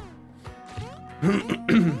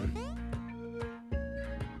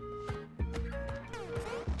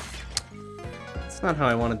 That's not how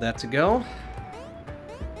I wanted that to go.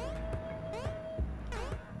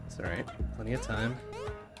 It's alright. Plenty of time.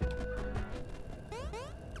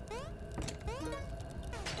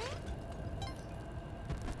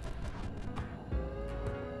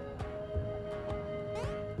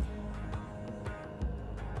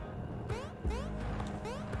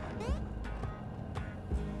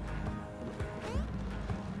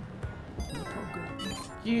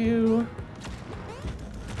 You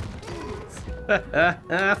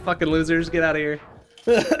fucking losers, get out of here.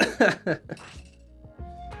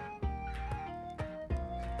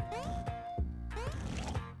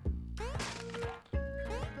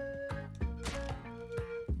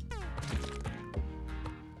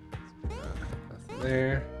 Nothing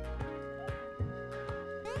there.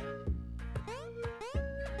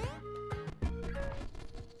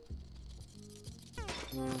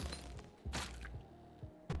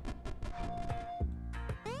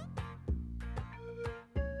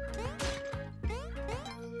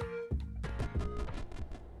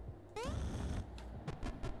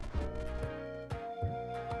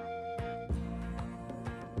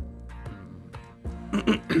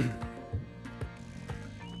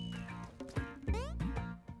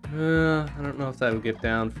 I don't know if that would get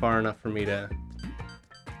down far enough for me to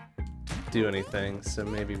do anything, so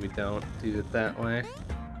maybe we don't do it that way.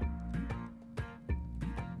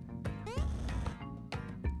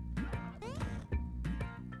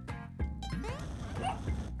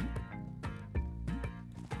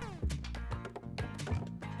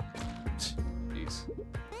 Jeez.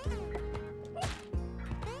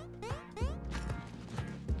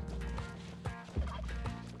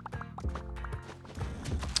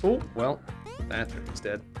 Oh, well, that turkey's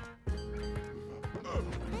dead.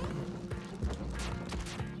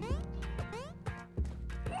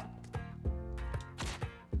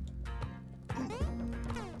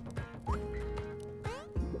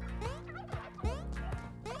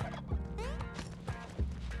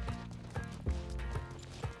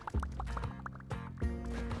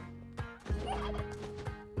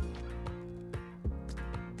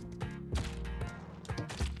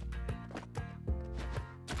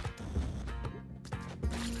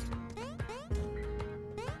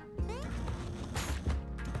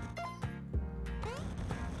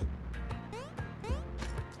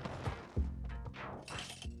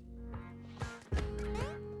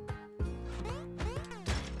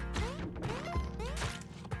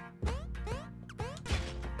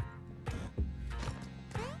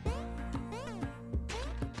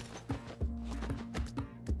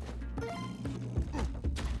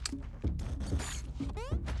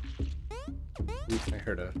 I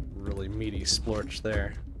heard a really meaty splorch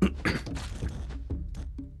there.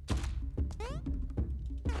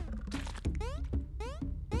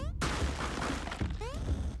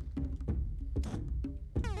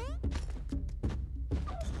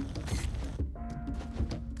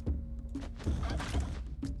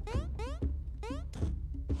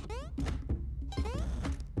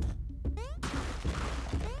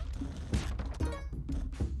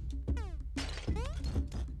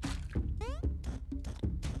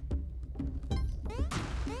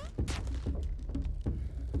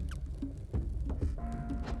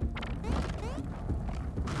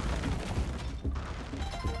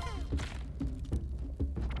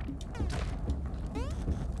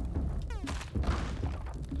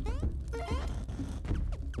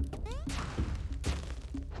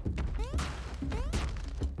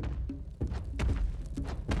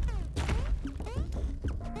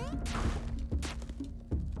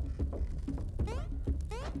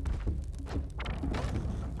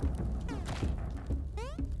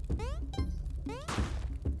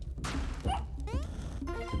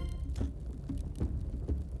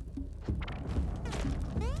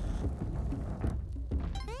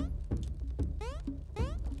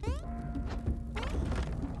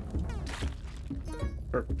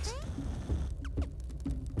 Perfect.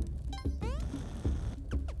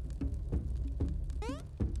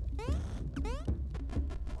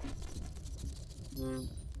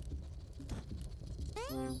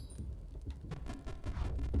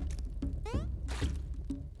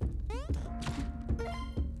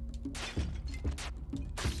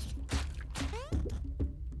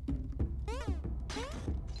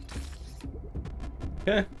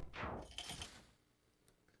 Okay.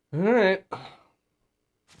 Alright.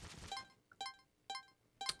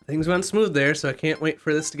 Things went smooth there, so I can't wait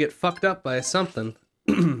for this to get fucked up by something.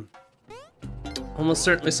 Almost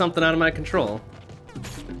certainly something out of my control.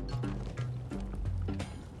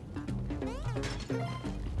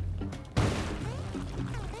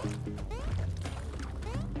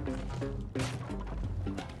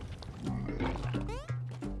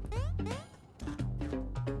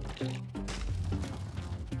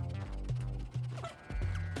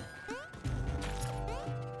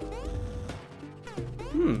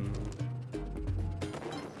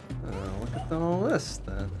 Look at all this,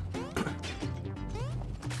 then.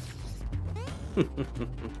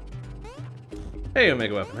 Hey,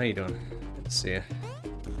 Omega Weapon, how you doing? Good to see you.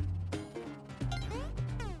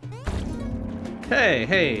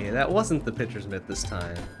 Hey, that wasn't the pitcher's mitt this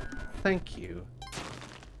time. Thank you.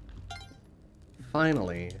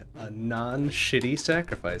 Finally, a non-shitty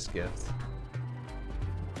sacrifice gift.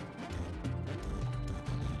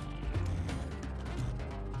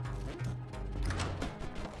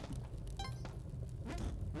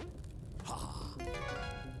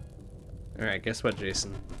 Alright, guess what,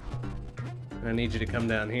 Jason? I need you to come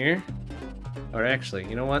down here. Or actually,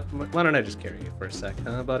 you know what? Why don't I just carry you for a sec,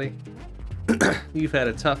 huh, buddy? You've had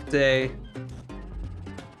a tough day.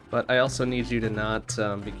 But I also need you to not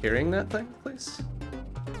be carrying that thing, please.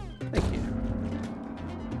 Thank you.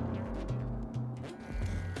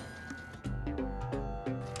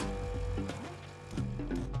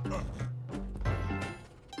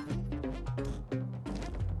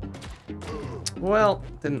 Well,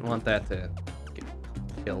 didn't want that to get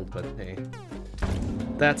killed, but hey.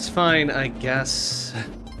 That's fine, I guess.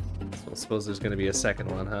 So I suppose there's gonna be a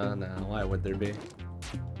second one, huh? No, why would there be?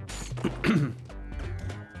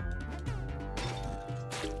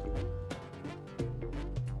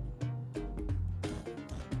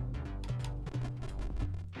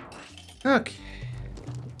 Okay.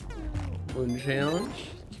 Moon challenge.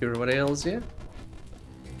 Cure what ails you.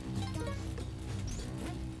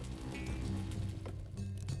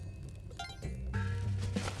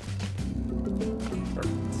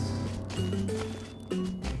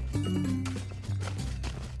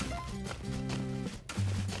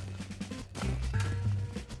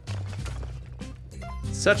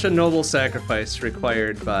 Such a noble sacrifice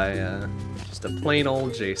required by just a plain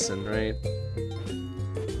old Jason, right?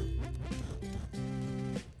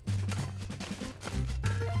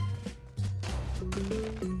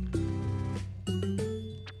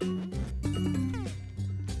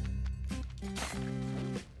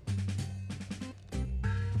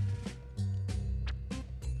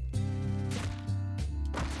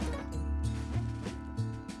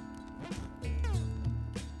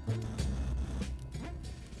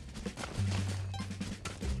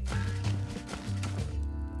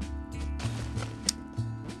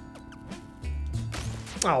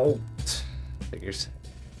 Oh, figures.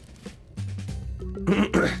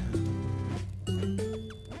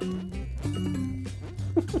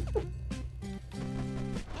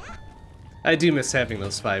 I do miss having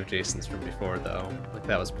those 5 Jasons from before, though. Like,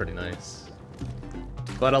 that was pretty nice.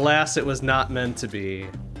 But alas, it was not meant to be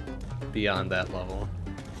beyond that level.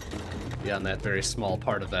 Beyond that very small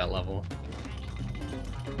part of that level.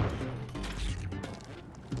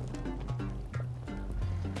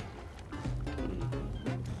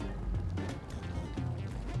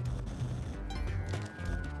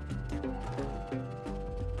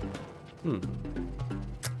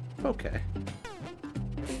 Okay.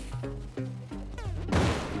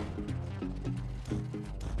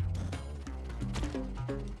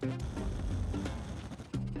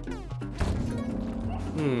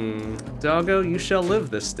 Doggo, you shall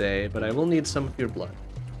live this day, but I will need some of your blood.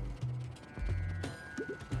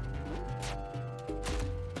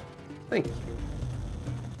 Thank you.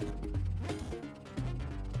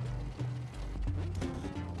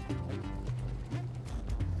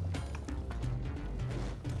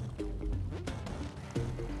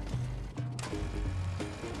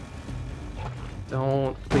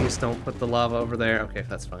 Please don't put the lava over there. Okay,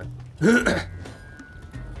 that's fine.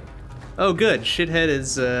 Oh, good. Shithead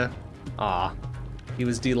is, aw. He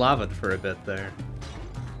was de-lava'd for a bit there.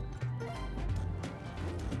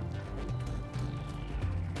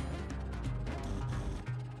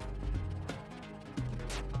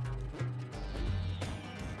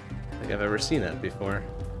 think I've ever seen that before.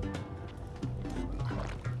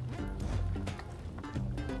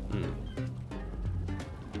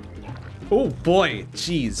 Oh boy,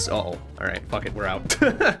 jeez. Uh-oh. Alright, fuck it, we're out.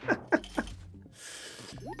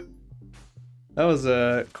 That was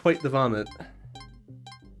quite the vomit.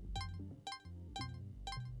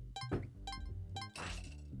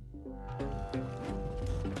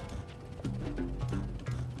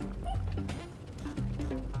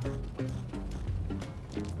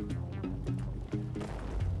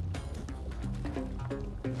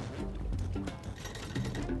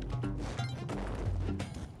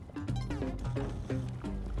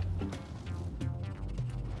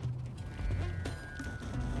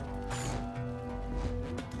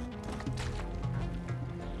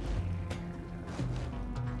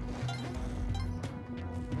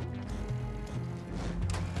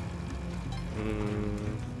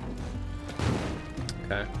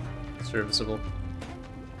 Okay, serviceable.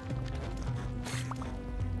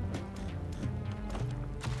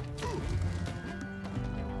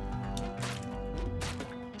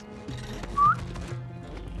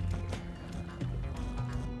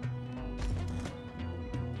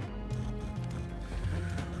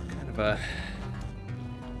 Kind of a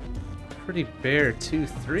pretty bare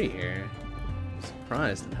 2-3 here. I'm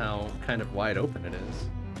surprised at how kind of wide open it is.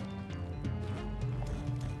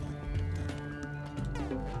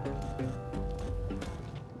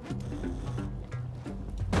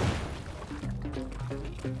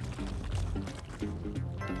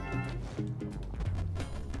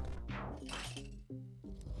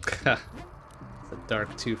 It's a dark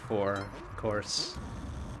 2-4, of course.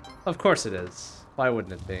 Of course it is. Why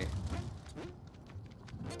wouldn't it be?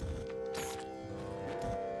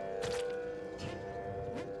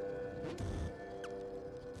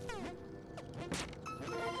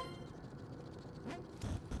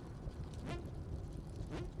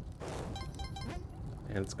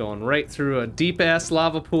 And it's going right through a deep-ass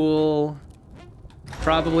lava pool.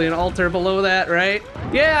 Probably an altar below that, right?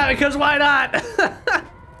 Yeah, because why not?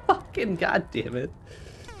 Fucking goddamn it.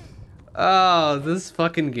 Oh, this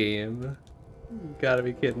fucking game. You gotta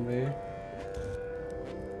be kidding me.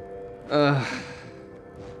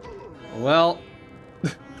 Well.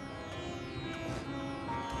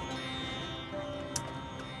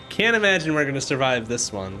 Can't imagine we're gonna survive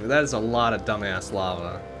this one. That is a lot of dumbass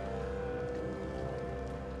lava.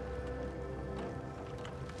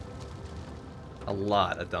 A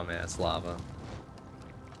lot of dumbass lava.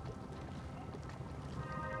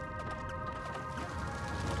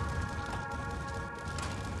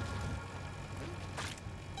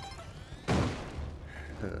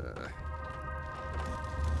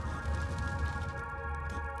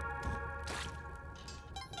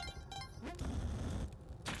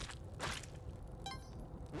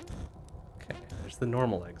 Okay, there's the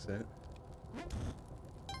normal exit.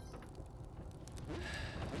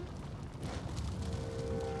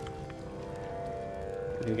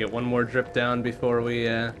 We can get one more drip down before we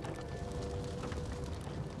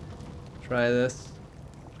try this.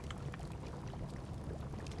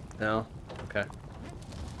 No? Okay.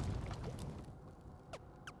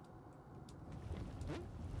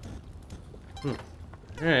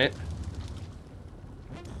 Alright.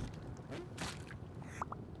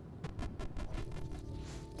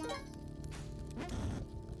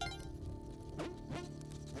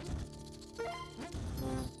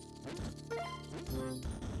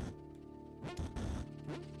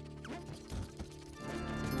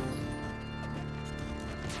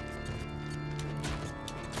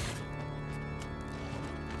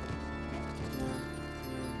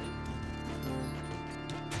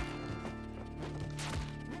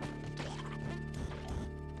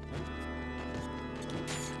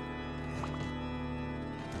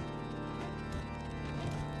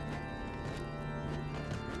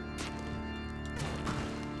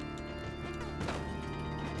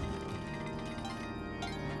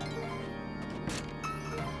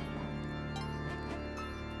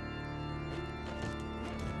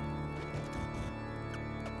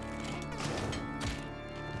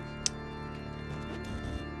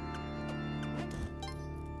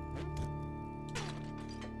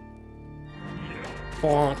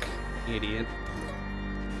 Bonk, idiot.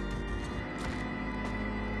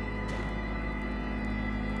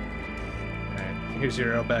 Alright, here's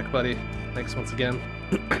your arrow back, buddy. Thanks once again.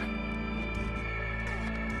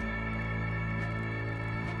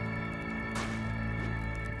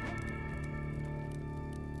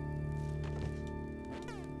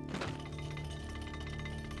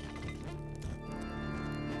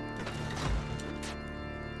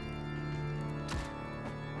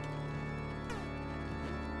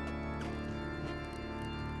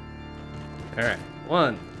 Alright,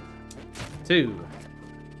 1, 2,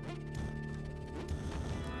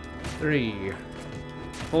 3,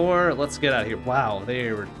 4. Let's get out of here. Wow,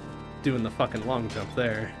 they were doing the fucking long jump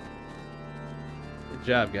there. Good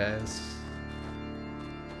job, guys.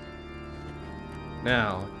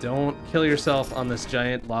 Now, don't kill yourself on this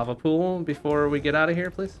giant lava pool before we get out of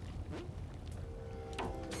here, please.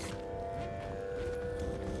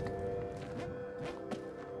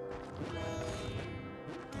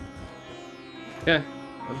 Okay,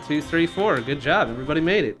 1, 2, 3, 4. Good job, everybody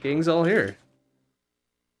made it. Gang's all here.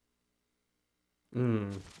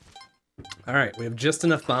 Alright, we have just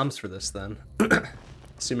enough bombs for this then.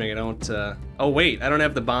 Assuming I don't, oh wait, I don't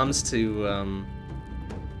have the bombs to,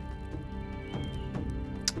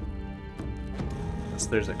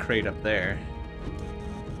 there's a crate up there.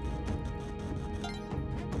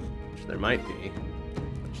 Which there might be.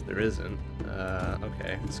 Which there isn't.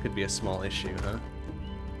 Okay, this could be a small issue, huh?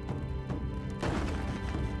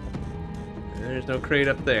 There's no crate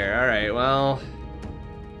up there. Alright, well...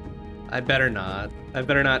 I better not. I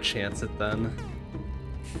better not chance it then.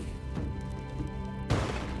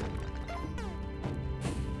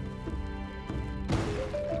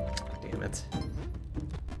 Damn it.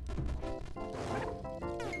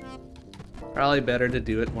 Probably better to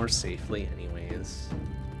do it more safely anyways.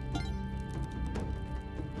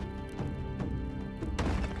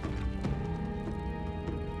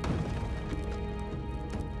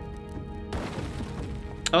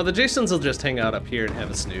 Oh, the Jasons will just hang out up here and have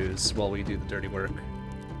a snooze while we do the dirty work.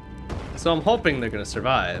 So I'm hoping they're gonna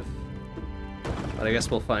survive. But I guess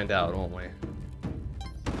we'll find out, won't we?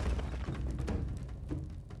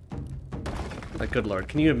 Like, good lord,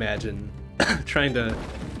 can you imagine trying to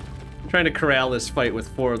corral this fight with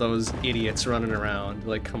 4 of those idiots running around?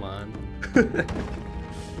 Like, come on.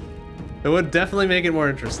 It would definitely make it more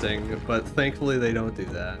interesting, but thankfully they don't do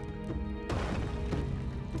that.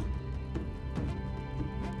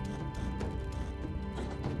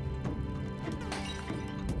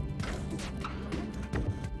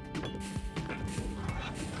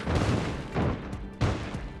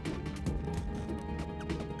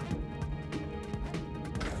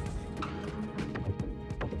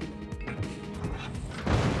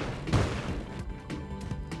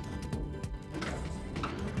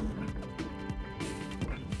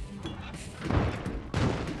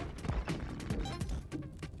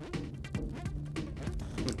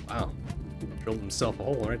 Himself a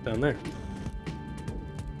hole right down there.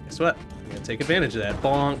 Guess what? I'm gonna take advantage of that.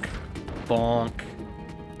 Bonk. Bonk.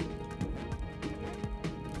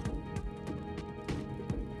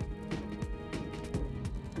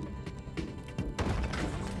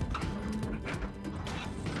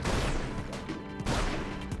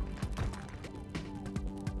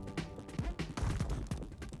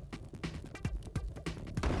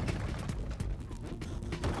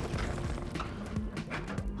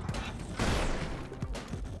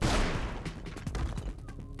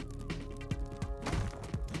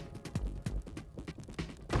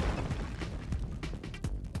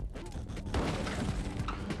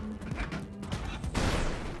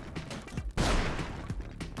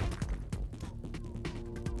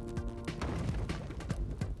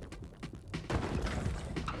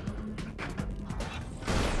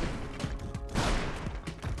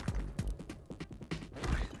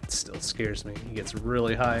 Scares me. He gets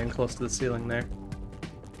really high and close to the ceiling there.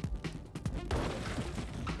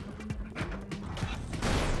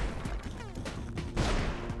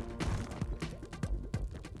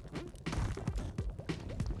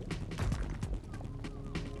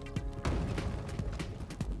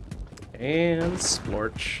 And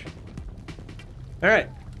splorch. Alright.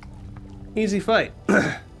 Easy fight.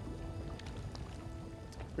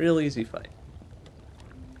 Real easy fight.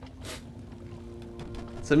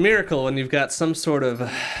 It's a miracle when you've got some sort of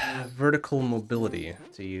vertical mobility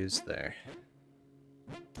to use there.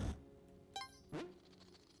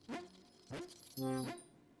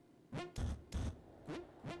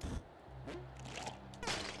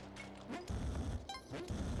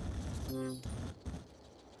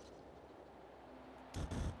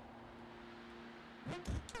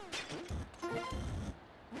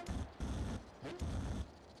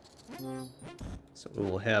 So we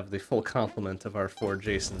will have the full complement of our 4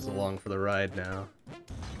 Jasons along for the ride now.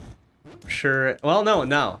 I'm sure... Well,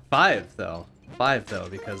 no. 5, though. 5, though,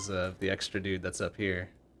 because of the extra dude that's up here.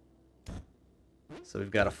 So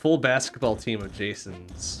we've got a full basketball team of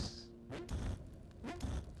Jasons.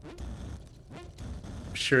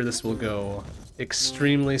 I'm sure this will go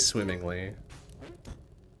extremely swimmingly.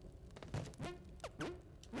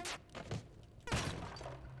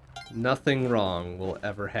 Nothing wrong will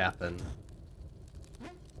ever happen.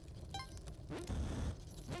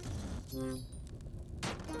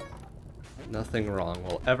 Nothing wrong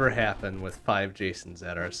will ever happen with 5 Jasons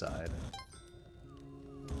at our side.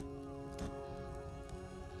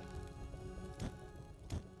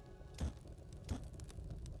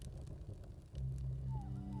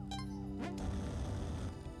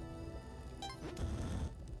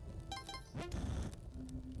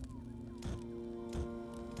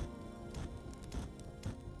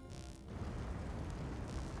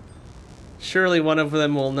 Surely one of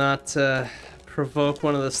them will not provoke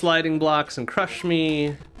one of the sliding blocks and crush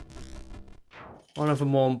me. One of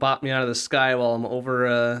them won't bop me out of the sky while I'm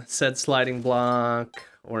over said sliding block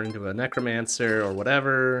or into a necromancer or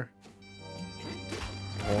whatever.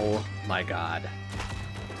 Oh my god.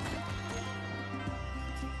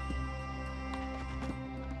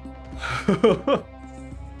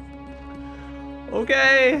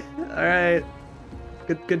 Okay, all right.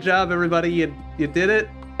 Good job, everybody. You did it.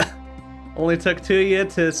 Only took 2 of you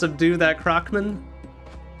to subdue that Crocman.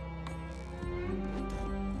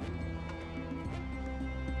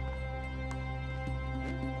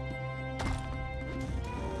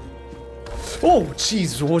 Oh,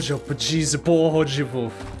 jeez,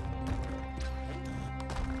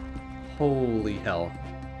 holy hell.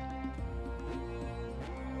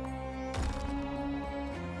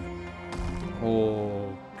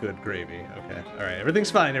 Oh, good gravy. Okay, all right, everything's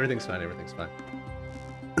fine, everything's fine, everything's fine.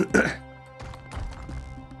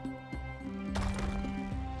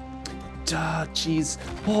 Jeez.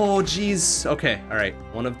 Oh, jeez. Okay, all right.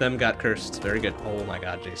 One of them got cursed. Very good. Oh my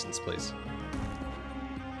god, Jason's, please.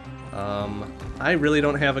 I really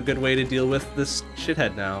don't have a good way to deal with this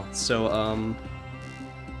shithead now, so,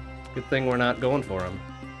 good thing we're not going for him.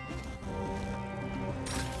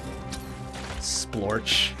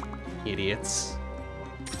 Splorch. Idiots.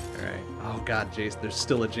 Alright. Oh god, Jason. There's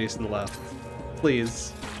still a Jason left.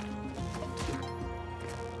 Please.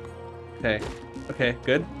 Okay. Okay,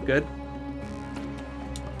 good, good.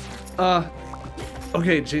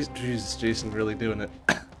 Okay, Jesus, Jason really doing it.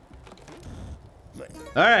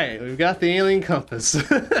 Alright, we've got the alien compass.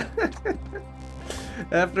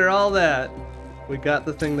 After all that, we got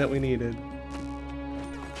the thing that we needed.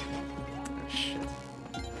 Oh, shit.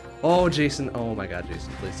 Oh, Jason. Oh my god,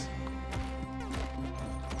 Jason, please.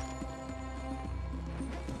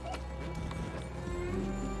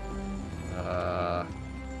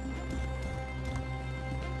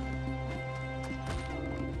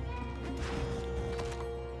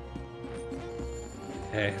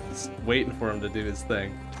 Okay, just waiting for him to do his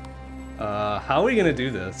thing. How are we gonna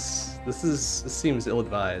do this? This seems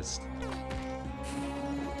ill-advised.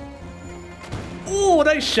 Oh,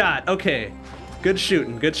 nice shot! Okay. Good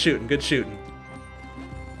shooting, good shooting, good shooting.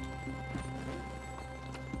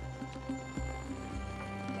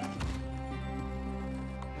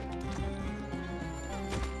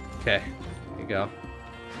 Okay, here you go.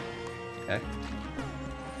 Okay.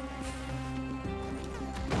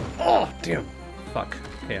 Oh, damn. Fuck.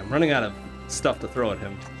 Okay, I'm running out of stuff to throw at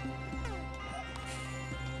him.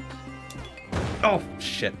 Oh,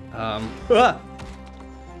 shit. We're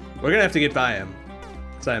gonna have to get by him.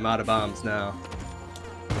 So I'm out of bombs now.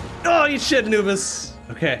 Oh, you shit, Anubis!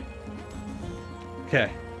 Okay.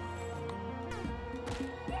 Okay.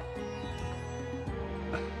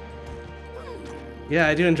 Yeah,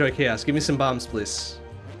 I do enjoy chaos. Give me some bombs, please.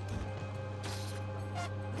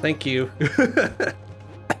 Thank you.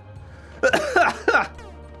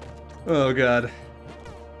 Oh god.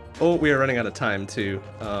 Oh, we are running out of time too.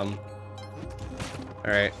 Alright,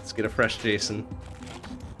 let's get a fresh Jason.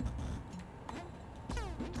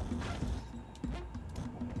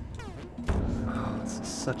 Oh, this is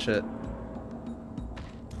such a...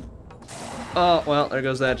 Oh, well, there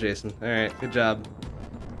goes that Jason. Alright, good job.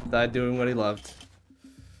 Died doing what he loved.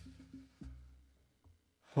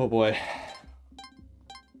 Oh boy.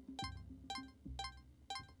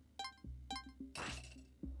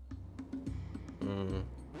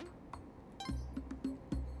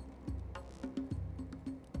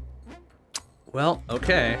 Well,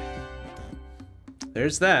 okay.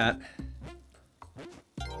 There's that.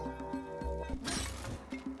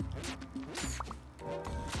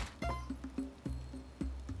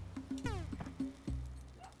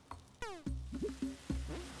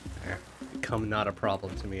 There. Become not a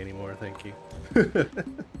problem to me anymore, thank you.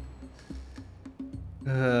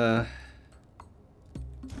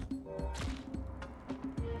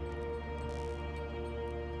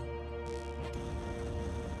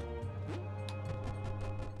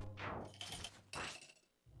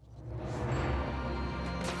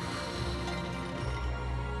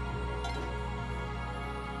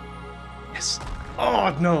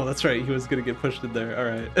 Oh, no, that's right. He was gonna get pushed in there.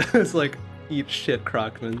 Alright. It's like, eat shit,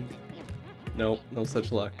 Crocman. Nope, no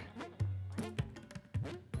such luck.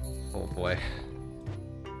 Oh boy.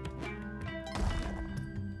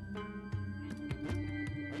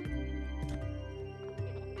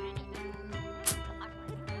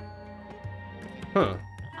 Huh.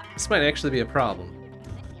 This might actually be a problem.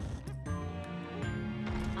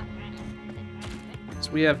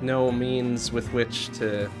 So we have no means with which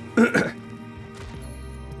to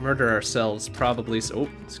murder ourselves, probably. Oh,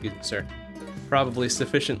 excuse me, sir. Probably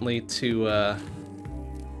sufficiently to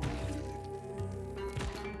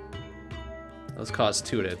those cause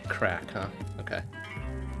two to crack, huh? Okay.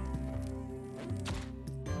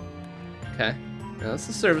 Okay. Now this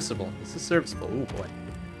is serviceable. This is serviceable. Oh boy.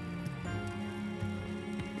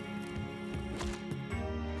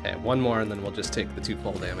 Okay, one more and then we'll just take the 2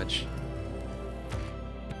 fall damage.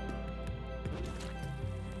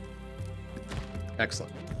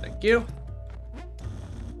 Excellent. Thank you.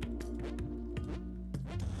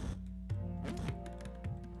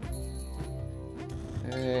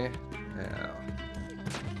 Okay, now.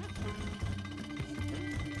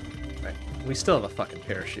 Right, we still have a fucking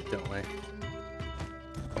parachute, don't we?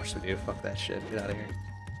 Of course we do. Fuck that shit. Get out of here.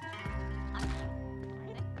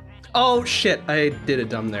 Oh shit, I did a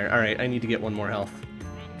dumb there. Alright, I need to get 1 more health.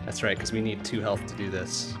 That's right, because we need 2 health to do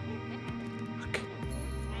this. Fuck.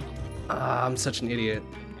 Ah, I'm such an idiot.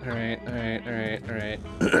 Alright, alright, alright, alright.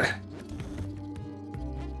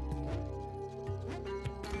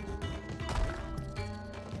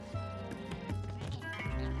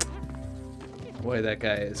 Boy, that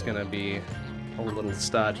guy is gonna be a little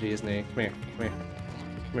stodgy, isn't he? Come here, come here.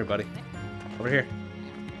 Come here, buddy. Over here.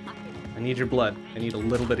 I need your blood. I need a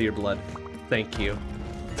little bit of your blood. Thank you.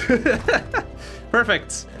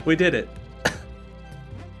 Perfect! We did it.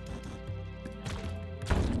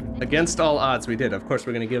 Against all odds, we did. Of course,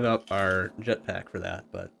 we're gonna give up our jetpack for that,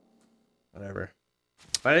 but whatever.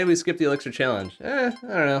 Why did we skip the elixir challenge? I don't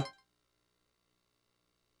know.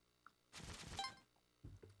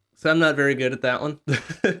 So I'm not very good at that one.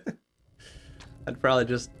 I'd probably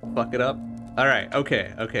just fuck it up. Alright,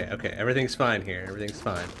 okay, okay, okay. Everything's fine here. Everything's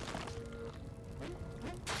fine.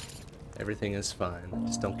 Everything is fine.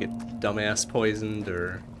 Just don't get dumbass poisoned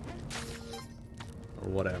or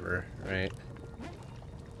whatever, right?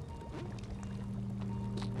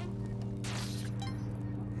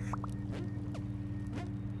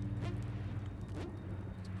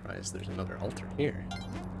 Surprised there's another altar here.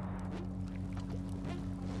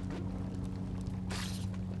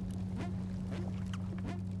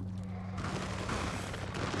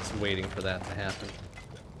 Just waiting for that to happen.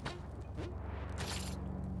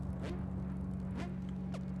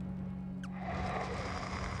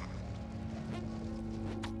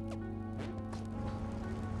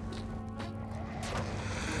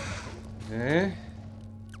 Okay.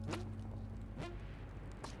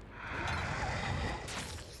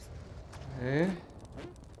 Okay.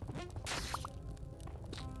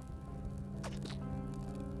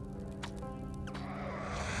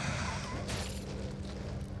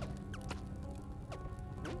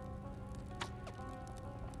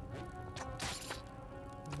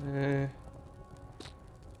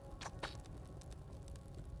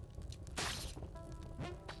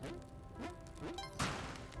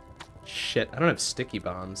 Shit, I don't have sticky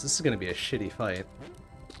bombs. This is gonna be a shitty fight.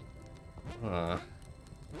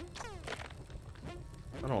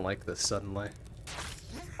 I don't like this suddenly.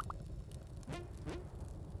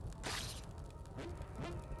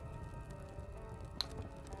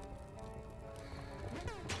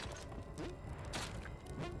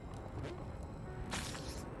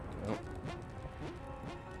 Nope.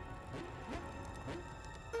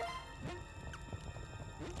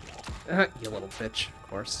 You little bitch, of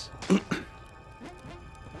course.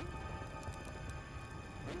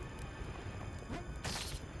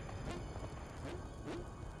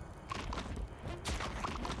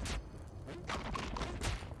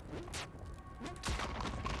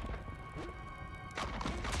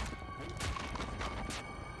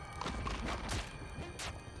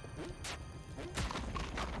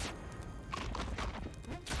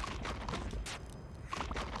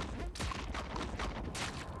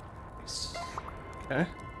 Okay.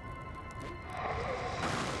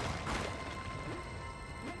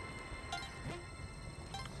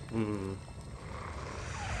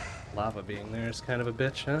 Lava being there is kind of a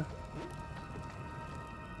bitch, huh?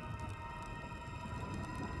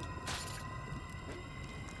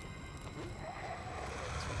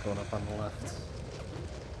 What's going up on the left?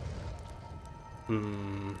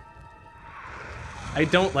 I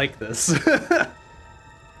don't like this.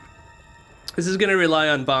 This is gonna rely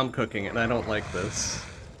on bomb cooking, and I don't like this.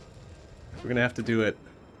 We're gonna have to do it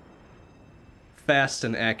fast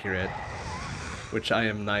and accurate. which I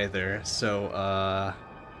am neither, so,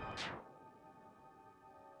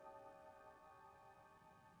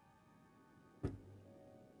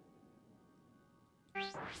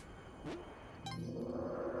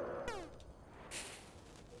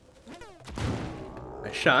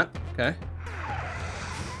 nice shot, okay.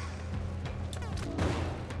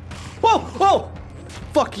 Whoa! Whoa!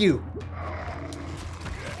 Fuck you!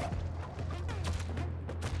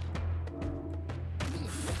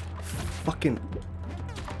 Fucking...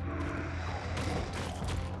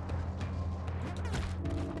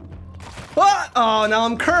 What? Oh, now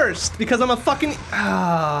I'm cursed because I'm a fucking...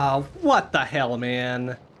 Ah, what the hell,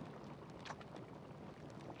 man?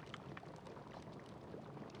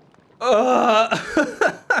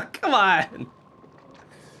 Come on.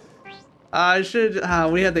 I should...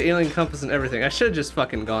 we had the alien compass and everything. I should have just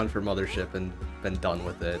fucking gone for Mothership and been done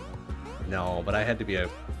with it. No, but I had to be a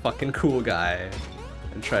fucking cool guy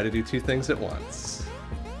and try to do two things at once.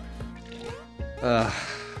 Damn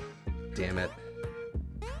it.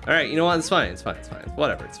 Alright, you know what? It's fine, it's fine, it's fine.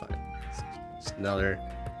 Whatever, it's fine. It's just another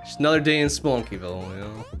day in Spelunkyville, you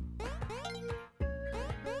know?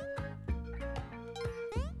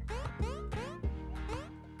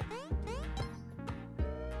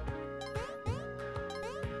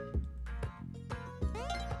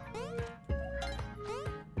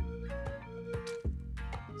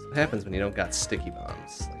 What happens when you don't got sticky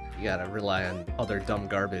bombs? Like, you gotta rely on other dumb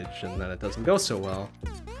garbage, and then it doesn't go so well.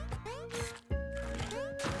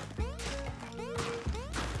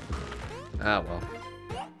 Ah, well.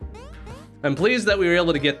 I'm pleased that we were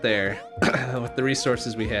able to get there with the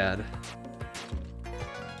resources we had.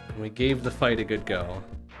 And we gave the fight a good go.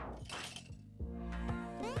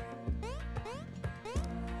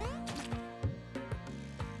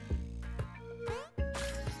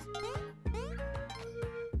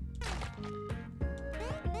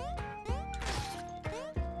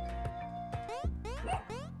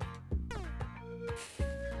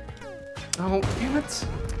 Oh, damn it.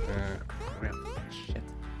 Crap. Shit.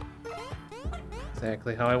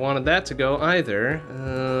 Exactly how I wanted that to go either.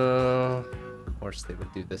 Of course they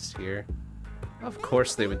would do this here. Of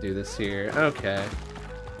course they would do this here. Okay.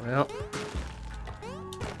 Well.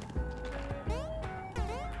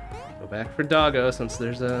 Go back for Doggo since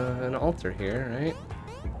there's an altar here, right?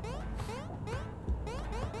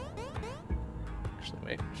 Actually,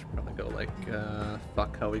 wait. I should probably go like,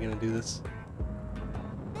 fuck, how are we gonna do this?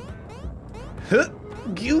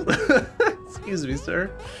 You. Excuse me, sir.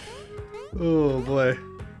 Oh boy.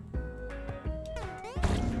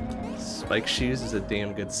 Spike shoes is a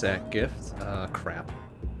damn good sack gift. Crap.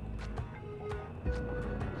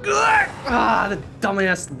 Ah, the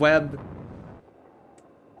dumbass web.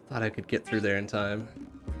 Thought I could get through there in time.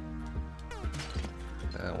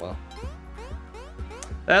 Oh well.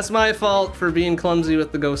 That's my fault for being clumsy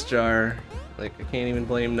with the ghost jar. Like, I can't even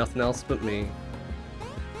blame nothing else but me.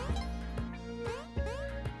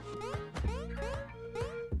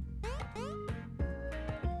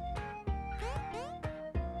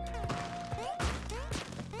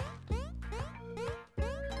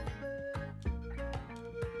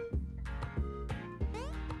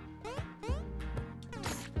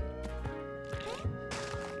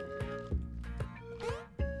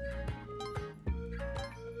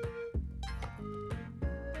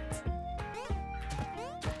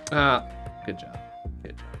 Ah, good job.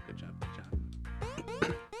 Good job, good job, good job.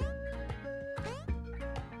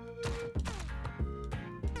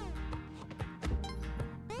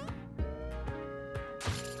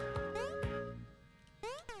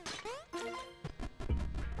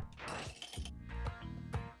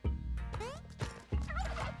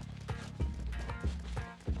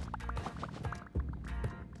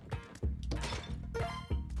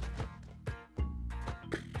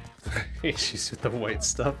 She's with the white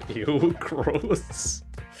stuff. Ew, gross.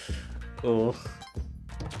 Ugh.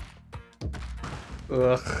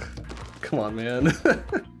 Ugh. Come on, man.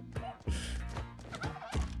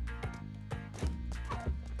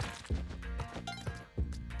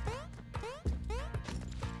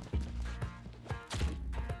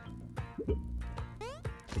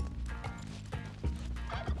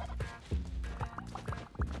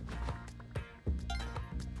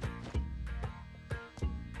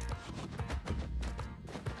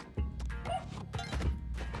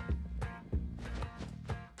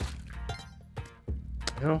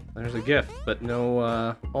 No, there's a gift, but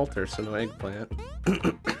no altar, so no eggplant.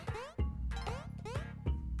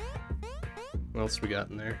 What else we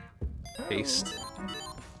got in there? Haste.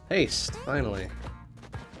 Haste, finally.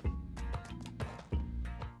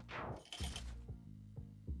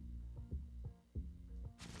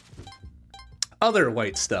 Other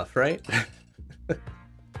white stuff, right?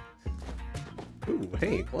 Ooh,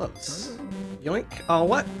 hey, gloves. Yoink. Oh,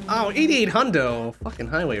 what? Oh, 88 hundo. Fucking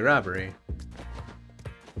highway robbery.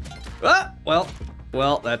 Ah, well,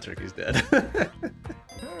 that turkey's dead.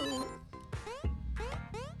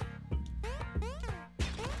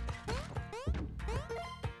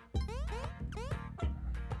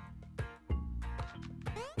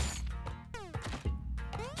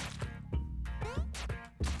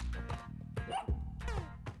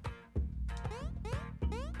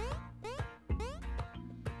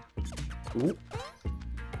 Ooh.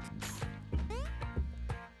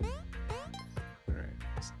 Alright,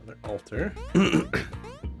 there's another altar.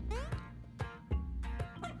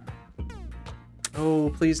 Oh,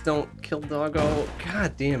 please don't kill doggo.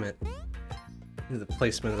 God damn it. The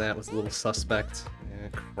placement of that was a little suspect. Yeah,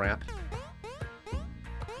 crap.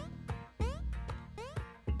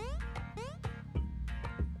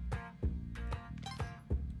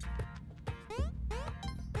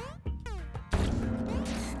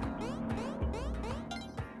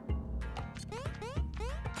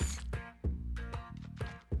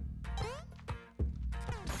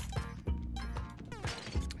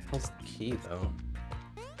 How's the key though?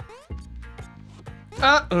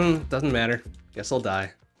 Ah, doesn't matter. Guess I'll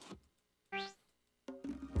die.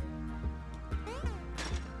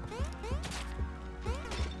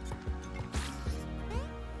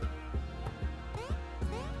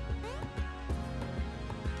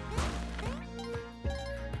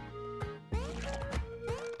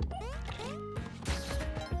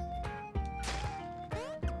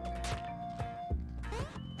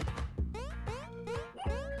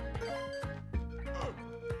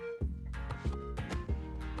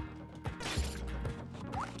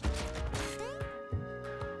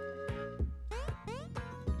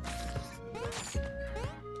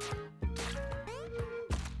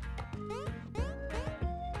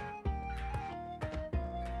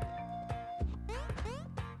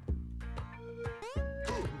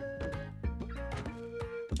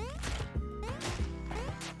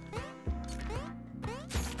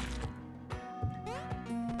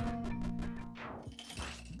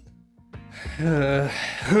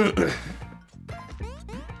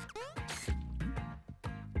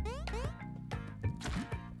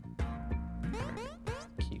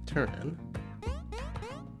 Key turn.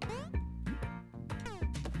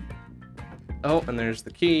 Oh, and there's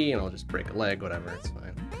the key, and I'll just break a leg, whatever, it's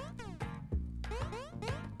fine.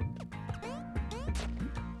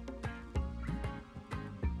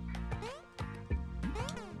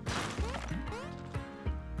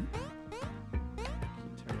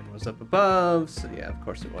 Key turn was up above, so yeah, of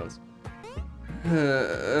course it was.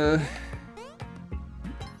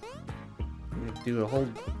 Do a whole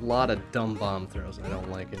lot of dumb bomb throws, and I don't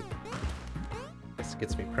like it. This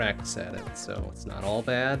gets me practice at it, so it's not all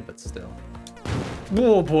bad, but still.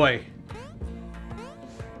 Oh boy!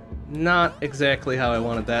 Not exactly how I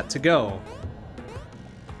wanted that to go.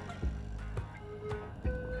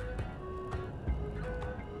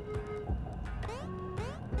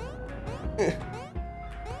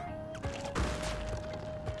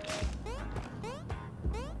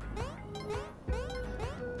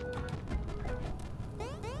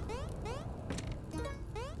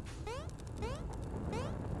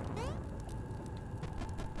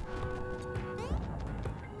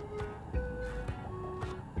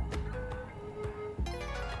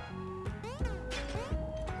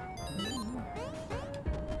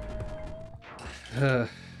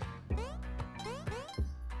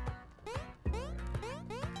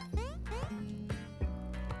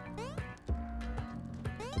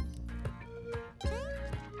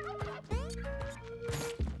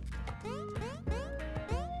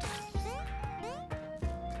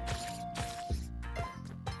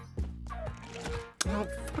 Oh,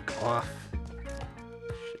 fuck off.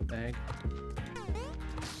 Shitbag.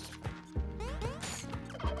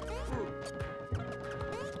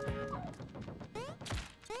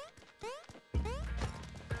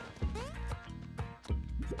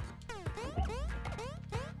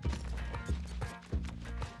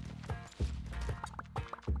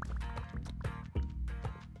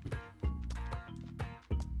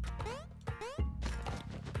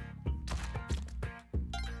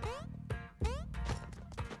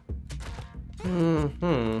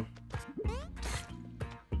 Mm-hmm.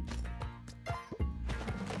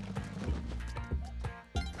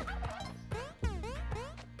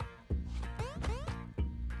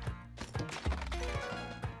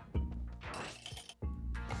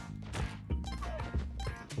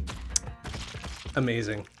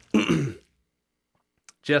 Amazing.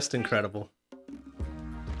 Just incredible.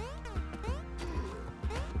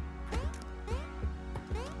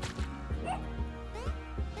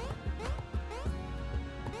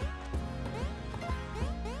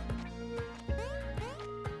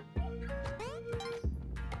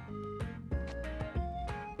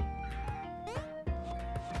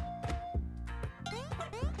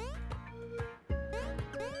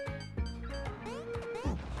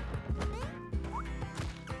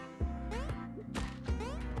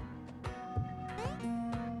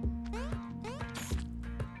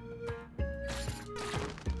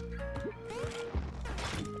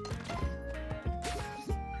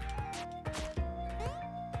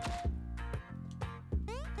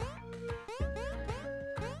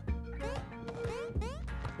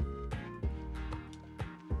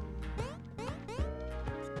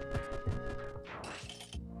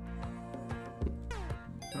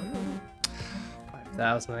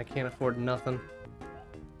 2,000. I can't afford nothing.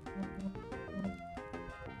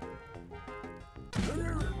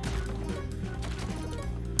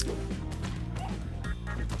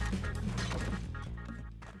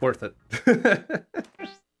 Worth it.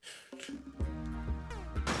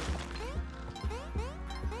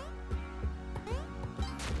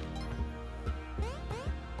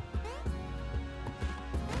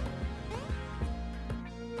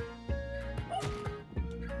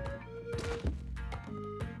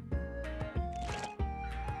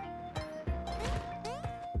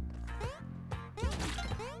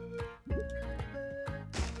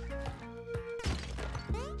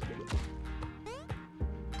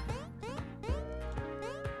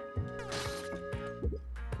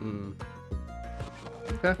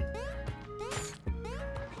 Okay.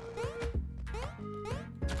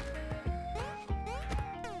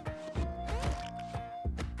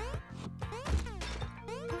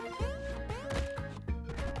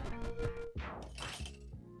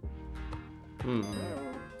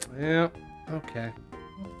 Yeah, okay.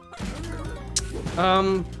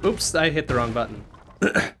 Oops, I hit the wrong button.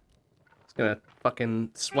 It's gonna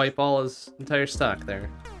fucking swipe all his entire stock there.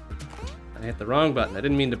 I hit the wrong button. I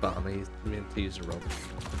didn't mean to bomb. I meant to use a rope.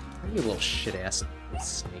 You little shit-ass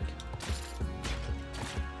snake.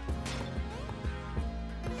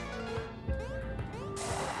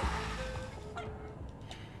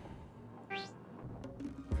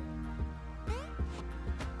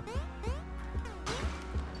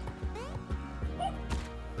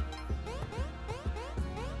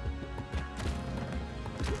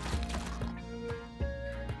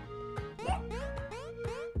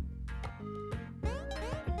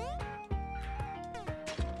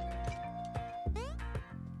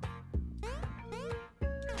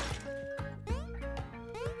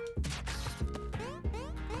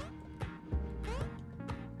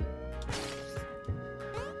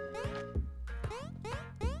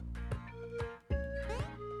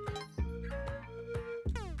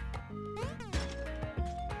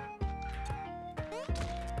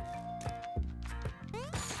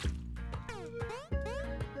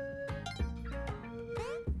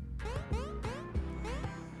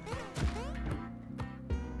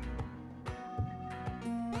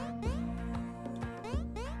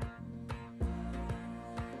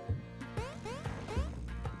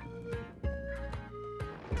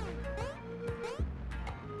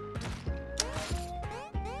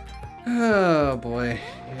 Oh boy,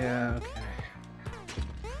 yeah, okay.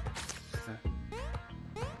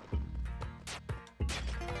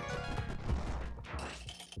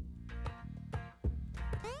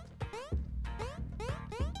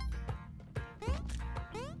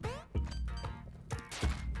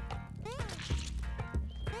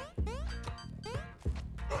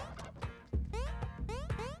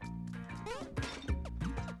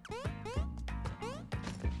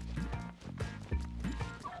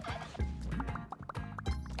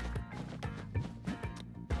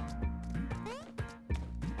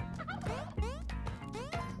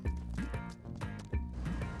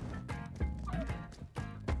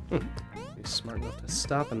 He's smart enough to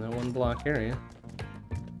stop in that one block area.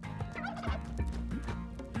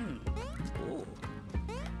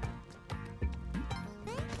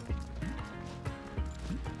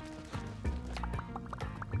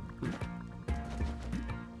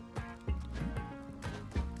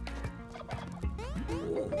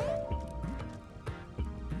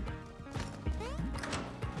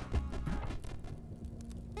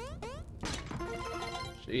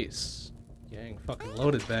 Jeez. Gang fucking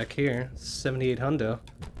loaded back here. 78 hundo.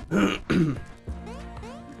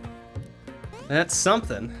 That's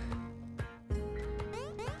something.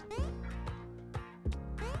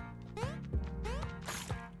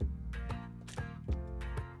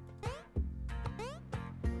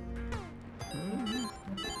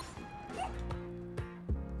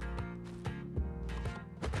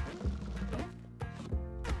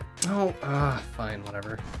 Oh, fine,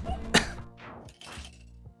 whatever.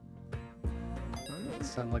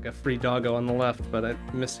 Sound like a free doggo on the left, but I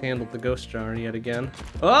mishandled the ghost jar yet again.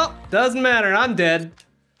 Oh, doesn't matter, I'm dead.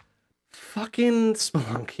 Fucking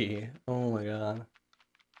Spelunky. Oh my god.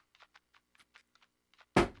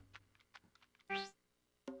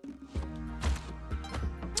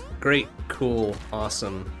 Great, cool,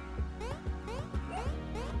 awesome.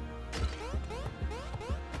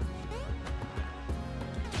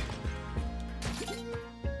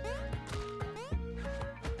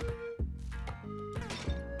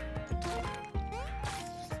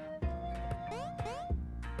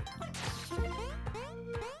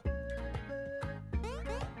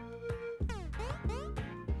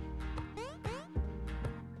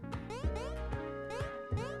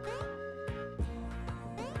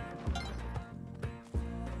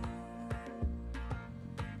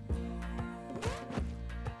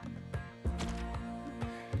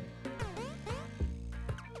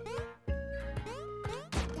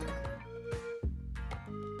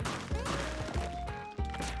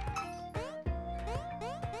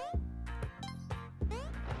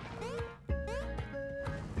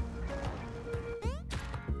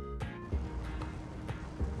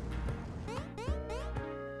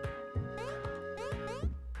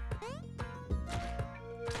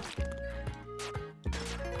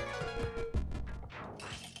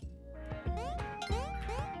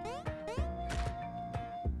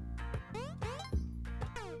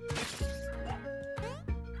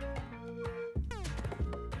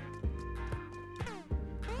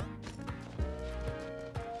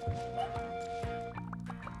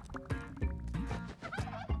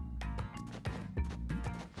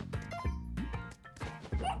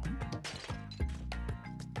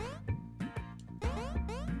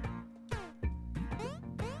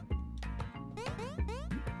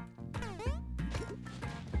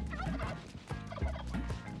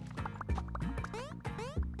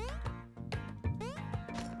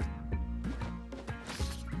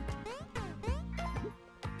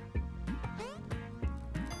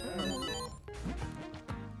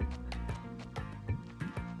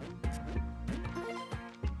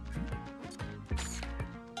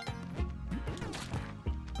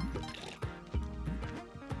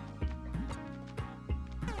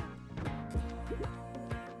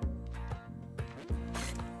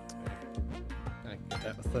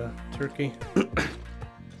 the turkey.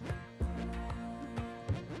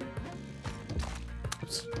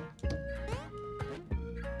 Oops.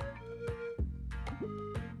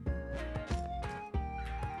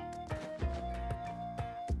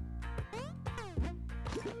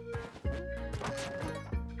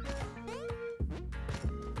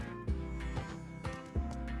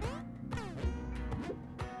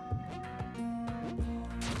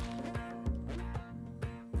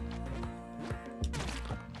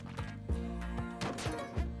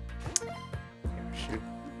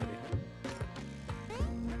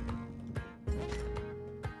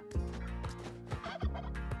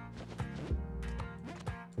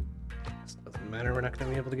 Matter, we're not going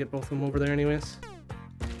to be able to get both of them over there anyways.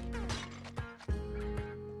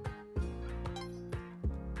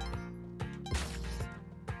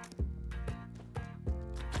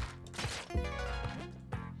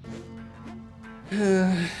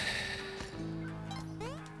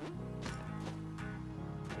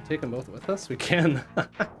 Take them both with us? We can.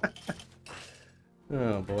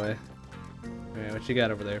 Oh boy. Alright, what you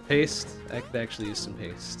got over there? Paste? I could actually use some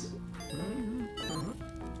paste.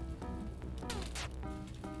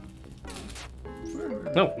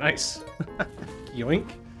 Oh, nice.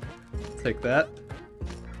 Yoink. Take that.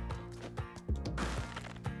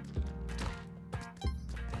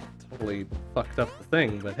 Totally fucked up the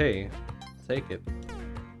thing, but hey, take it.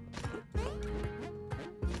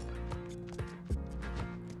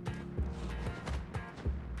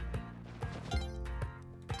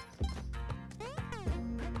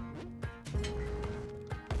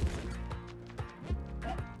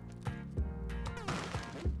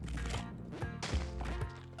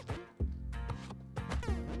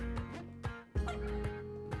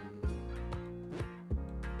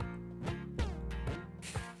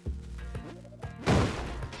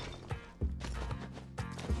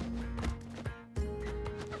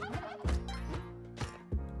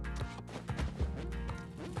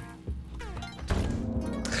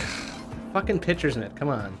 Fucking pitcher's mitt, come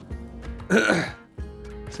on.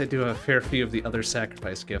 I do have a fair few of the other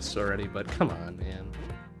sacrifice gifts already, but come on, man.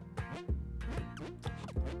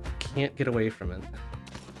 Can't get away from it.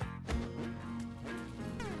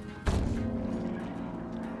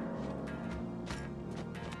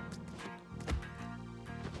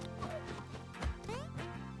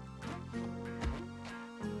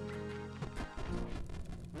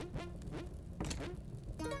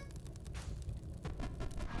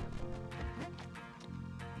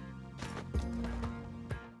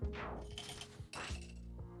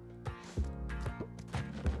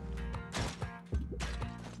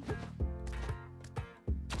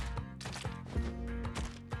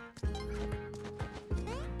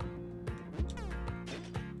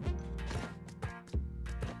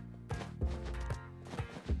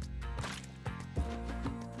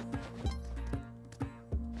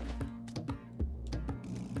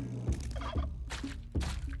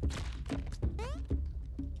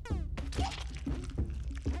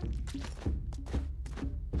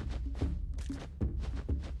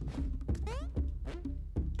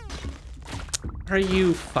 Are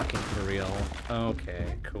you fucking for real?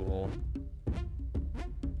 Okay, cool.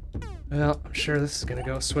 Well, I'm sure this is gonna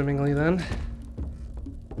go swimmingly then.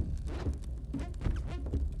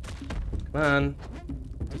 Come on.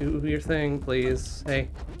 Do your thing, please. Hey.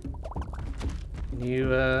 Can you,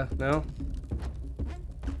 no?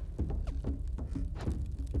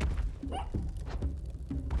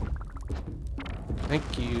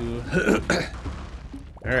 Thank you.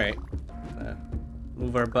 Alright.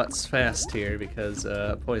 Move our butts fast here because,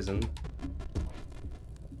 poison.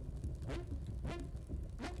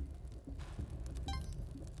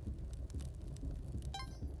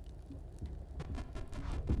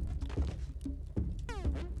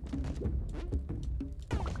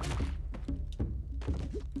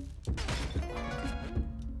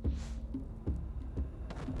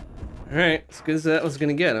 Alright, as good as that was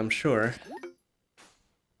gonna get, I'm sure.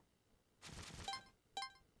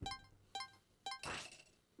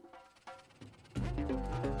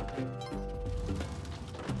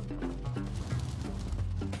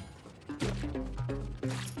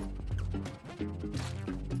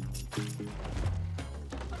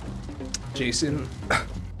 Jason.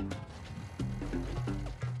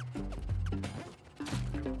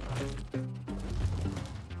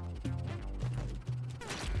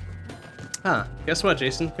 Huh, guess what,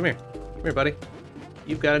 Jason? Come here. Come here, buddy.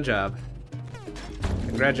 You've got a job.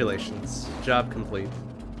 Congratulations. Job complete.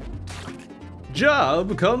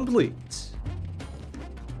 Job complete!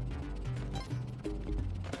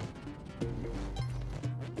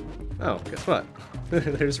 Oh, guess what?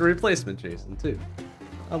 There's a replacement Jason, too.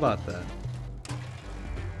 How about that?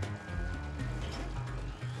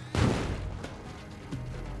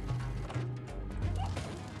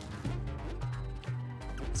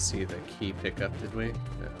 see the key pickup, did we?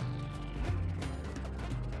 No.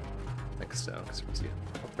 I think so, because we see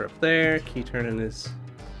altar up there. Key turning is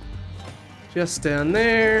just down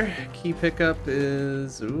there. Key pickup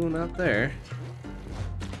is... ooh, not there.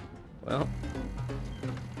 Well...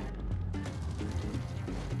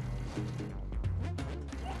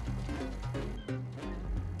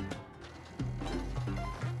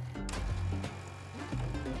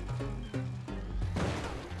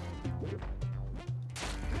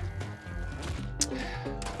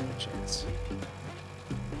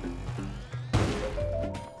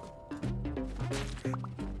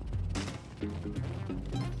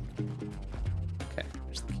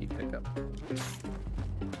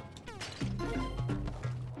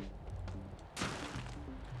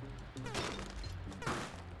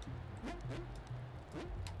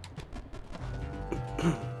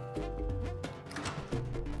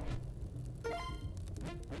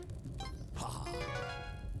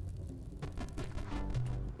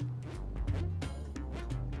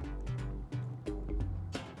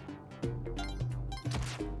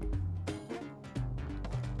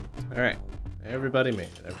 Alright, everybody made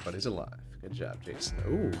it. Everybody's alive. Good job, Jason.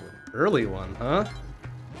 Ooh, early one, huh?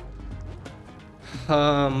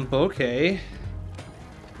 Okay.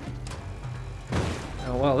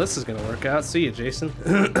 Oh, well, this is gonna work out. See you, Jason.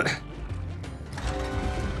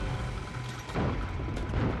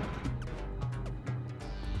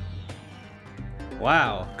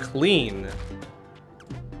 Wow, clean.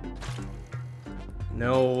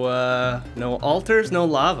 No altars, no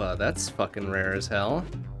lava. That's fucking rare as hell.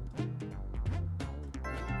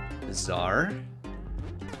 Bizarre.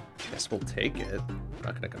 Guess we'll take it. I'm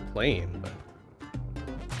not gonna complain, but...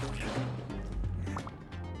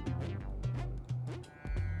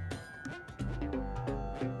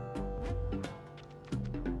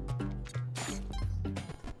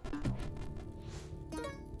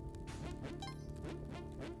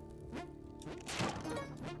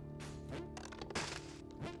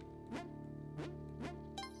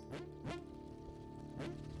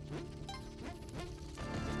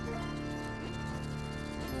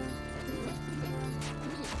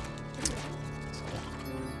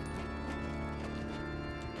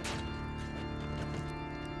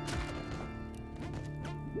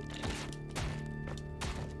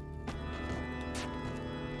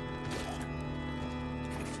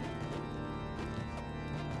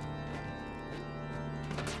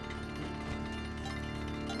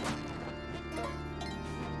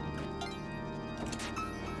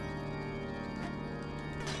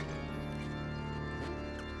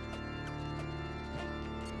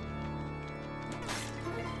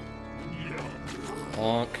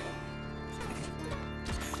 Honk.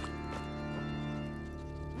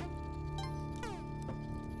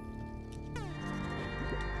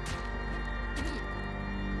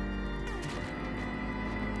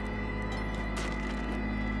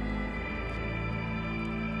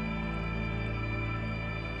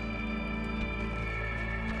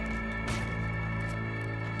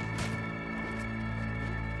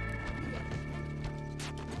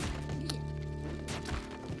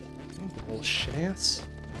 Bullshit ass.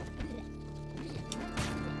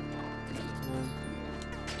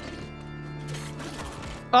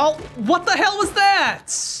 Oh, what the hell was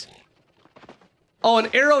that? Oh, an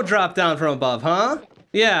arrow dropped down from above, huh?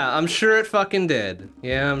 Yeah, I'm sure it fucking did.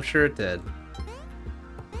 Yeah, I'm sure it did.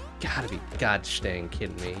 Gotta be gosh dang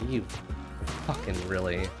kidding me. You fucking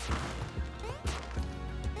really.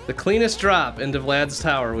 The cleanest drop into Vlad's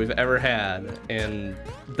tower we've ever had, and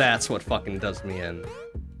that's what fucking does me in.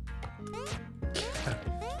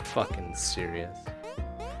 Fucking serious.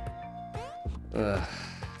 Ugh.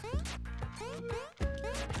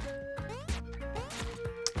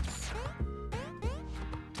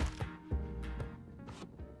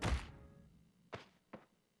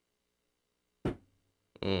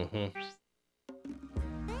 Mm-hmm.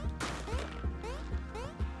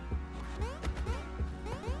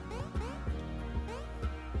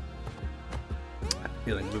 I have a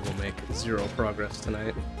feeling we will make zero progress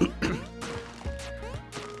tonight.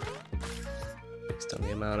 Based on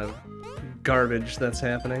the amount of garbage that's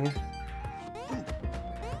happening.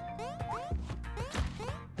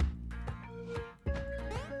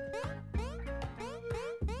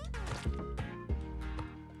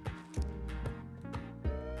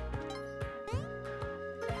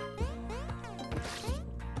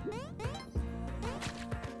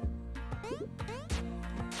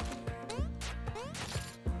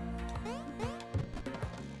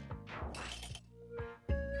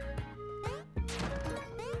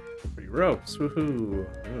 Ropes, woohoo! Ooh,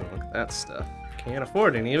 look at that stuff. Can't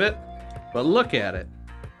afford any of it, but look at it.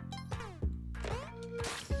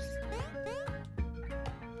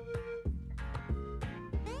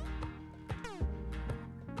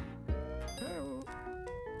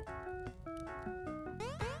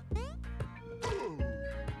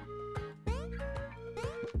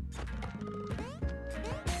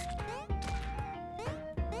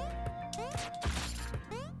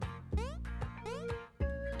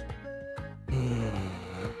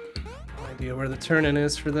 idea where the turn-in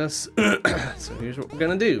is for this. So here's what we're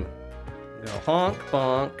gonna do. Go honk,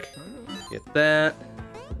 bonk. Get that.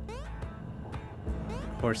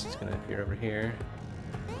 Of course he's gonna appear over here.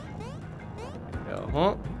 Go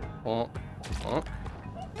honk, honk, honk.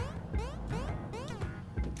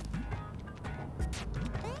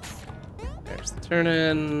 There's the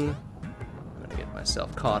turn-in. I'm gonna get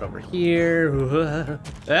myself caught over here.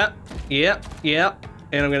 Yep.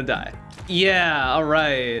 And I'm gonna die. Yeah,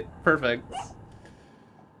 alright. Perfect.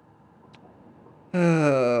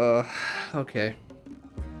 Okay.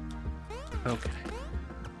 Okay.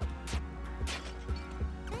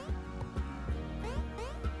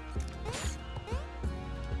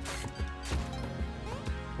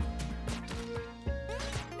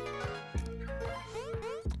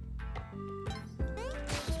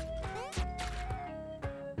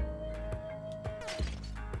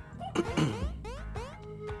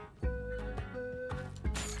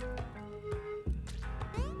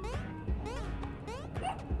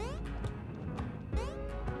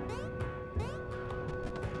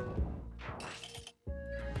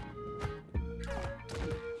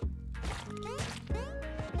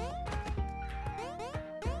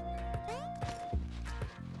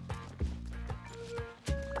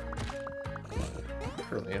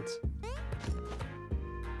 Brilliant.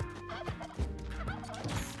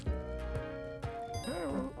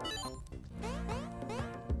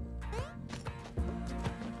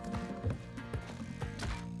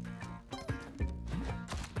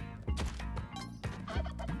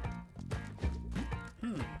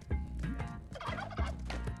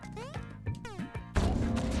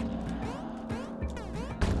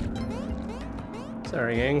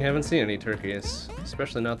 Sorry, gang, haven't seen any turkeys.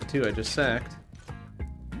 Especially not the two I just sacked.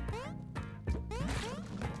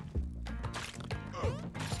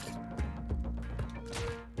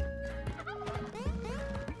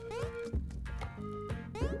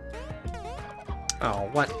 Oh,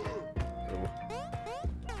 what?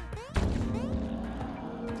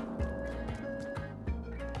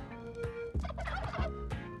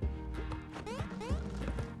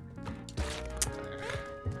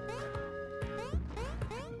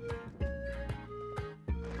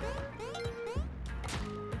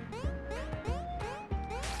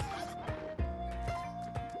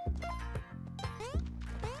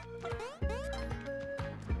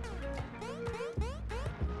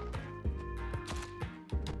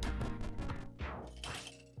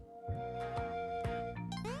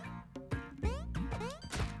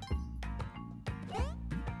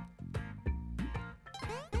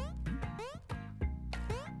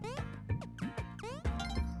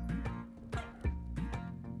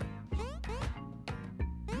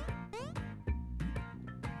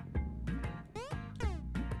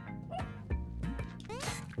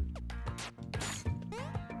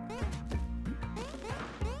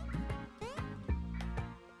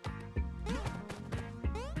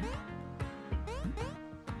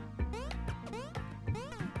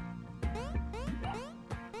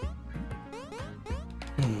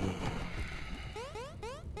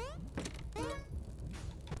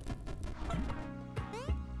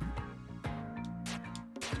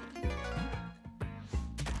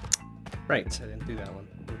 Right, I didn't do that one.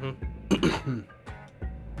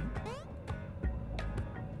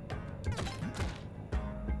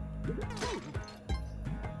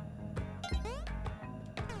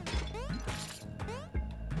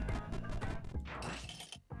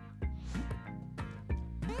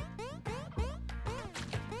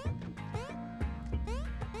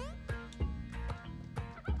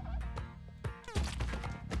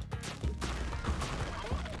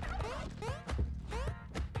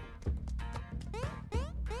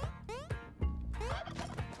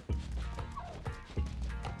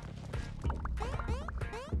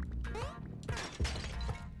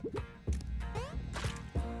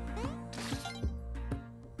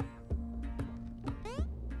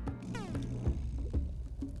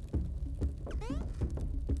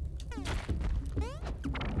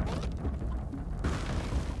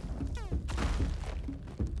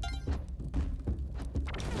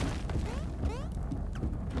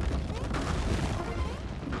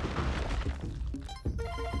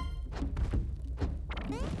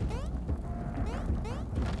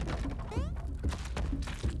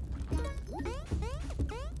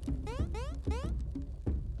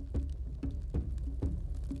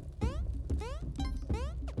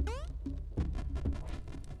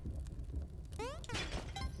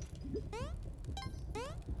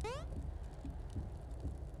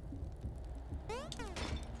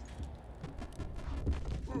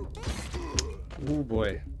 Oh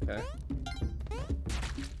boy, okay.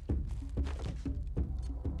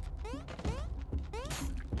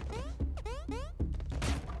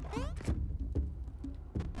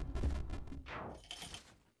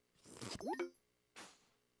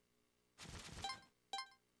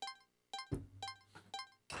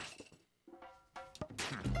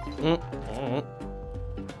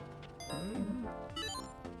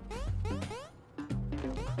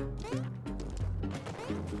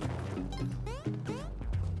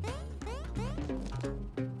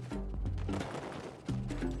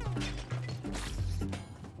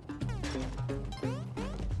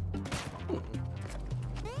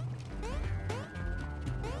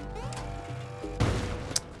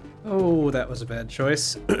 Oh, that was a bad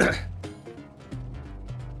choice.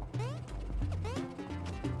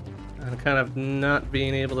 I'm kind of not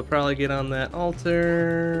being able to probably get on that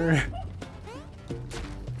altar.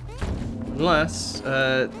 Unless,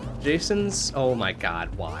 Jason's... Oh my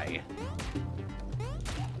god, why?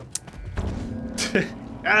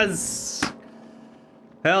 Yes!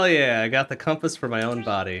 Hell yeah, I got the compass for my own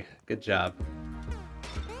body. Good job.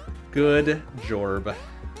 Good jorb.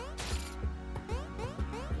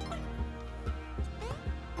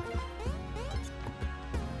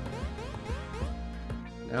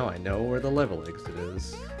 Now I know where the level exit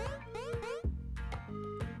is.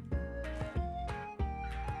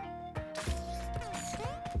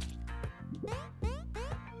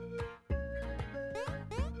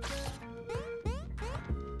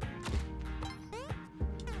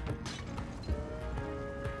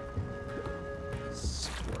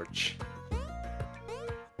 Scorch.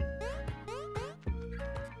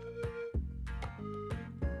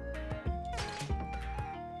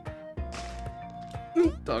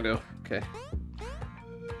 Doggo, okay.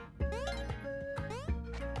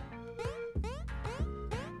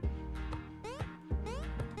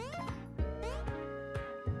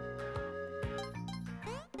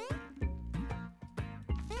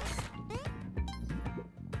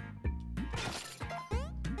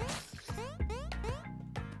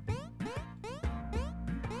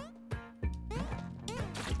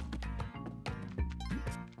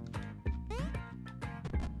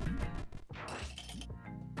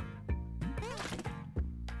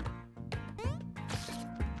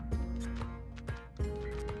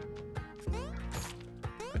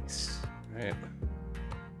 Right.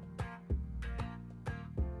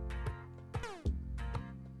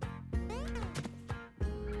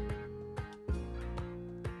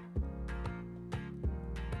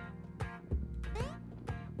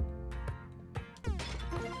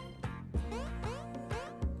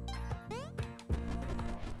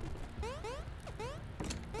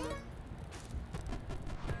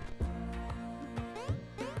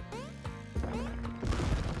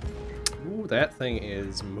 Ooh, that thing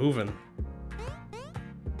is moving.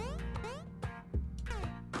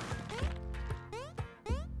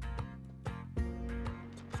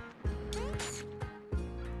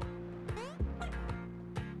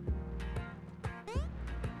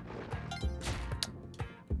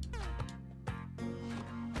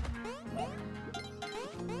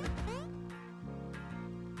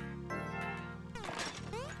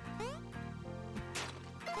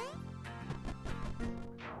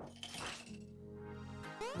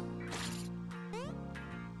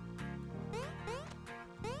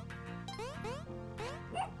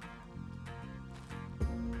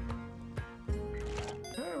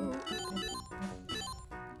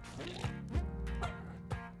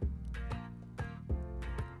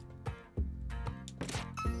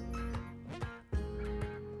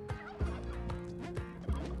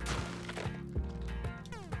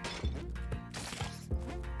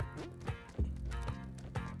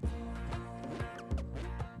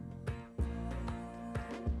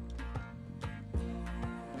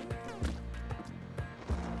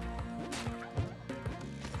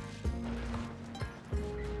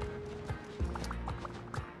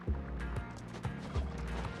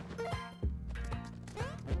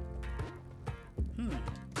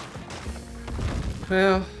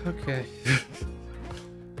 Well, okay.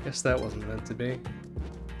 Guess that wasn't meant to be.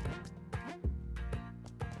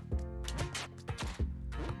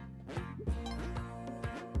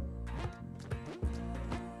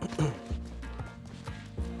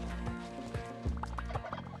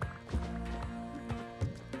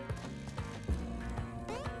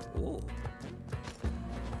 Ooh.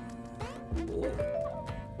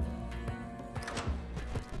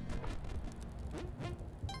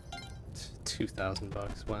 2,000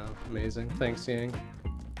 bucks. Wow, amazing. Thanks, Yang.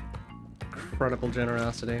 Incredible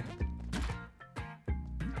generosity.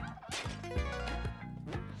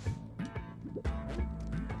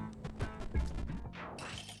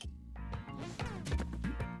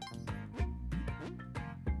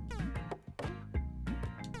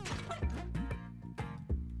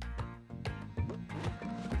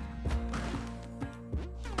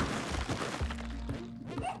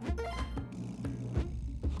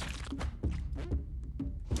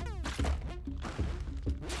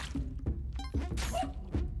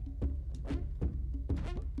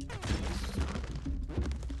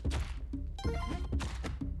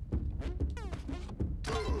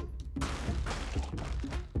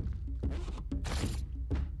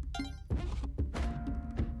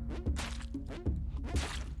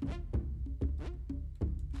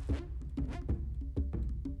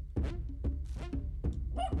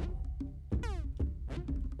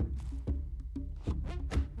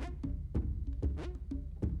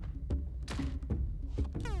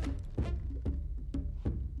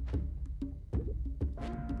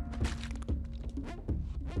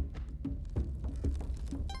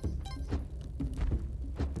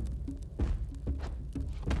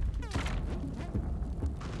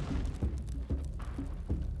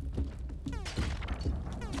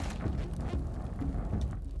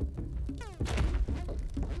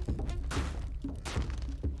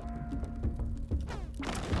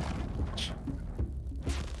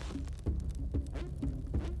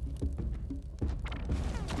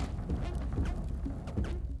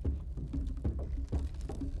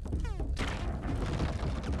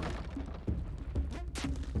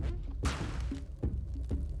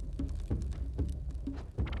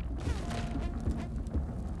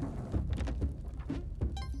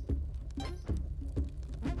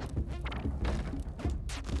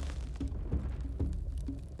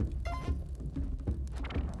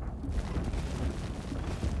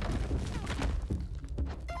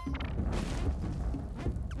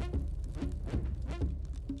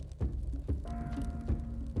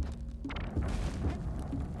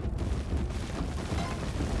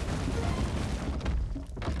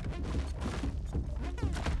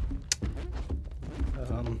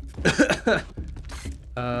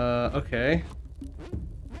 Okay.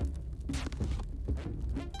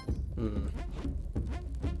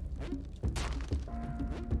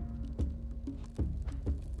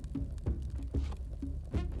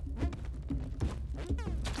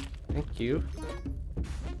 Thank you.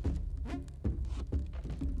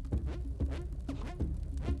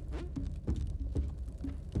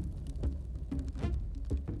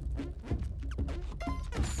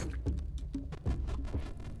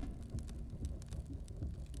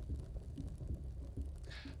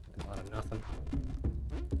 A lot of nothing.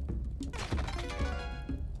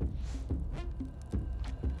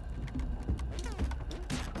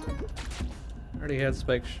 Already had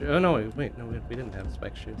spike shoes. Oh no, wait, no, we didn't have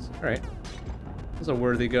spike shoes. Alright. That was a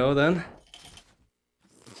worthy go then.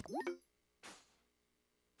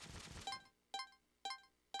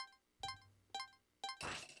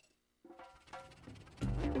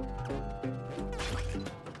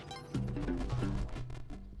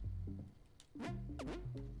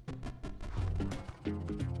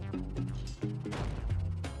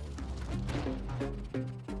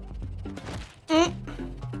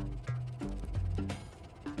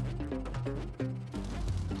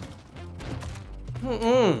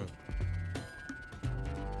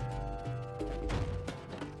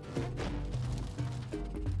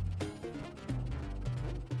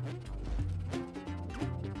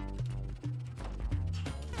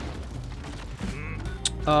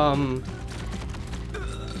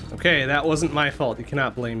 Okay, that wasn't my fault. You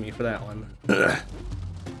cannot blame me for that one.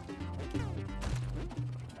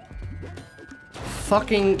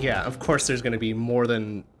 Fucking, yeah, of course there's gonna be more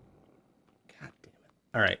than... God damn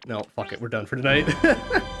it. Alright, no, fuck it, we're done for tonight.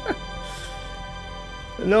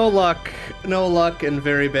 No luck, and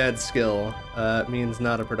very bad skill means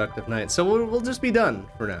not a productive night. So we'll just be done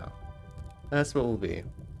for now. That's what we'll be.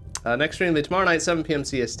 Next stream will be tomorrow night, 7 PM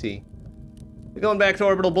CST. We're going back to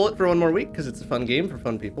Orbital Bullet for one more week, because it's a fun game for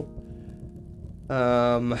fun people.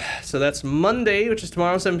 So that's Monday, which is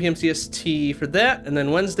tomorrow, 7 PM CST for that, and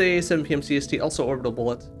then Wednesday, 7 PM CST, also Orbital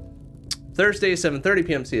Bullet. Thursday, 7:30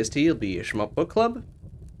 PM CST, will be a Shmup Book Club.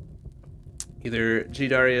 Either G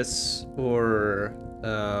Darius or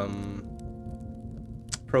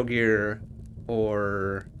Pro Gear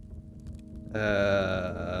or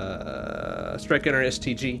Strike Gunner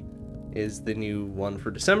STG is the new one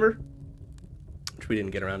for December, which we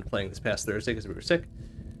didn't get around to playing this past Thursday because we were sick.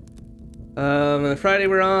 And then Friday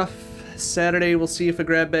we're off. Saturday we'll see if a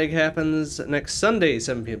grab bag happens. Next Sunday,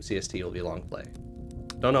 7 PM CST will be long play.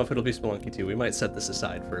 Don't know if it'll be Spelunky 2. We might set this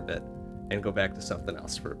aside for a bit and go back to something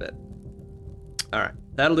else for a bit. Alright,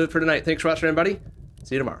 that'll do it for tonight. Thanks for watching, everybody.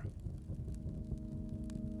 See you tomorrow.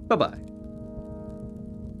 Bye-bye.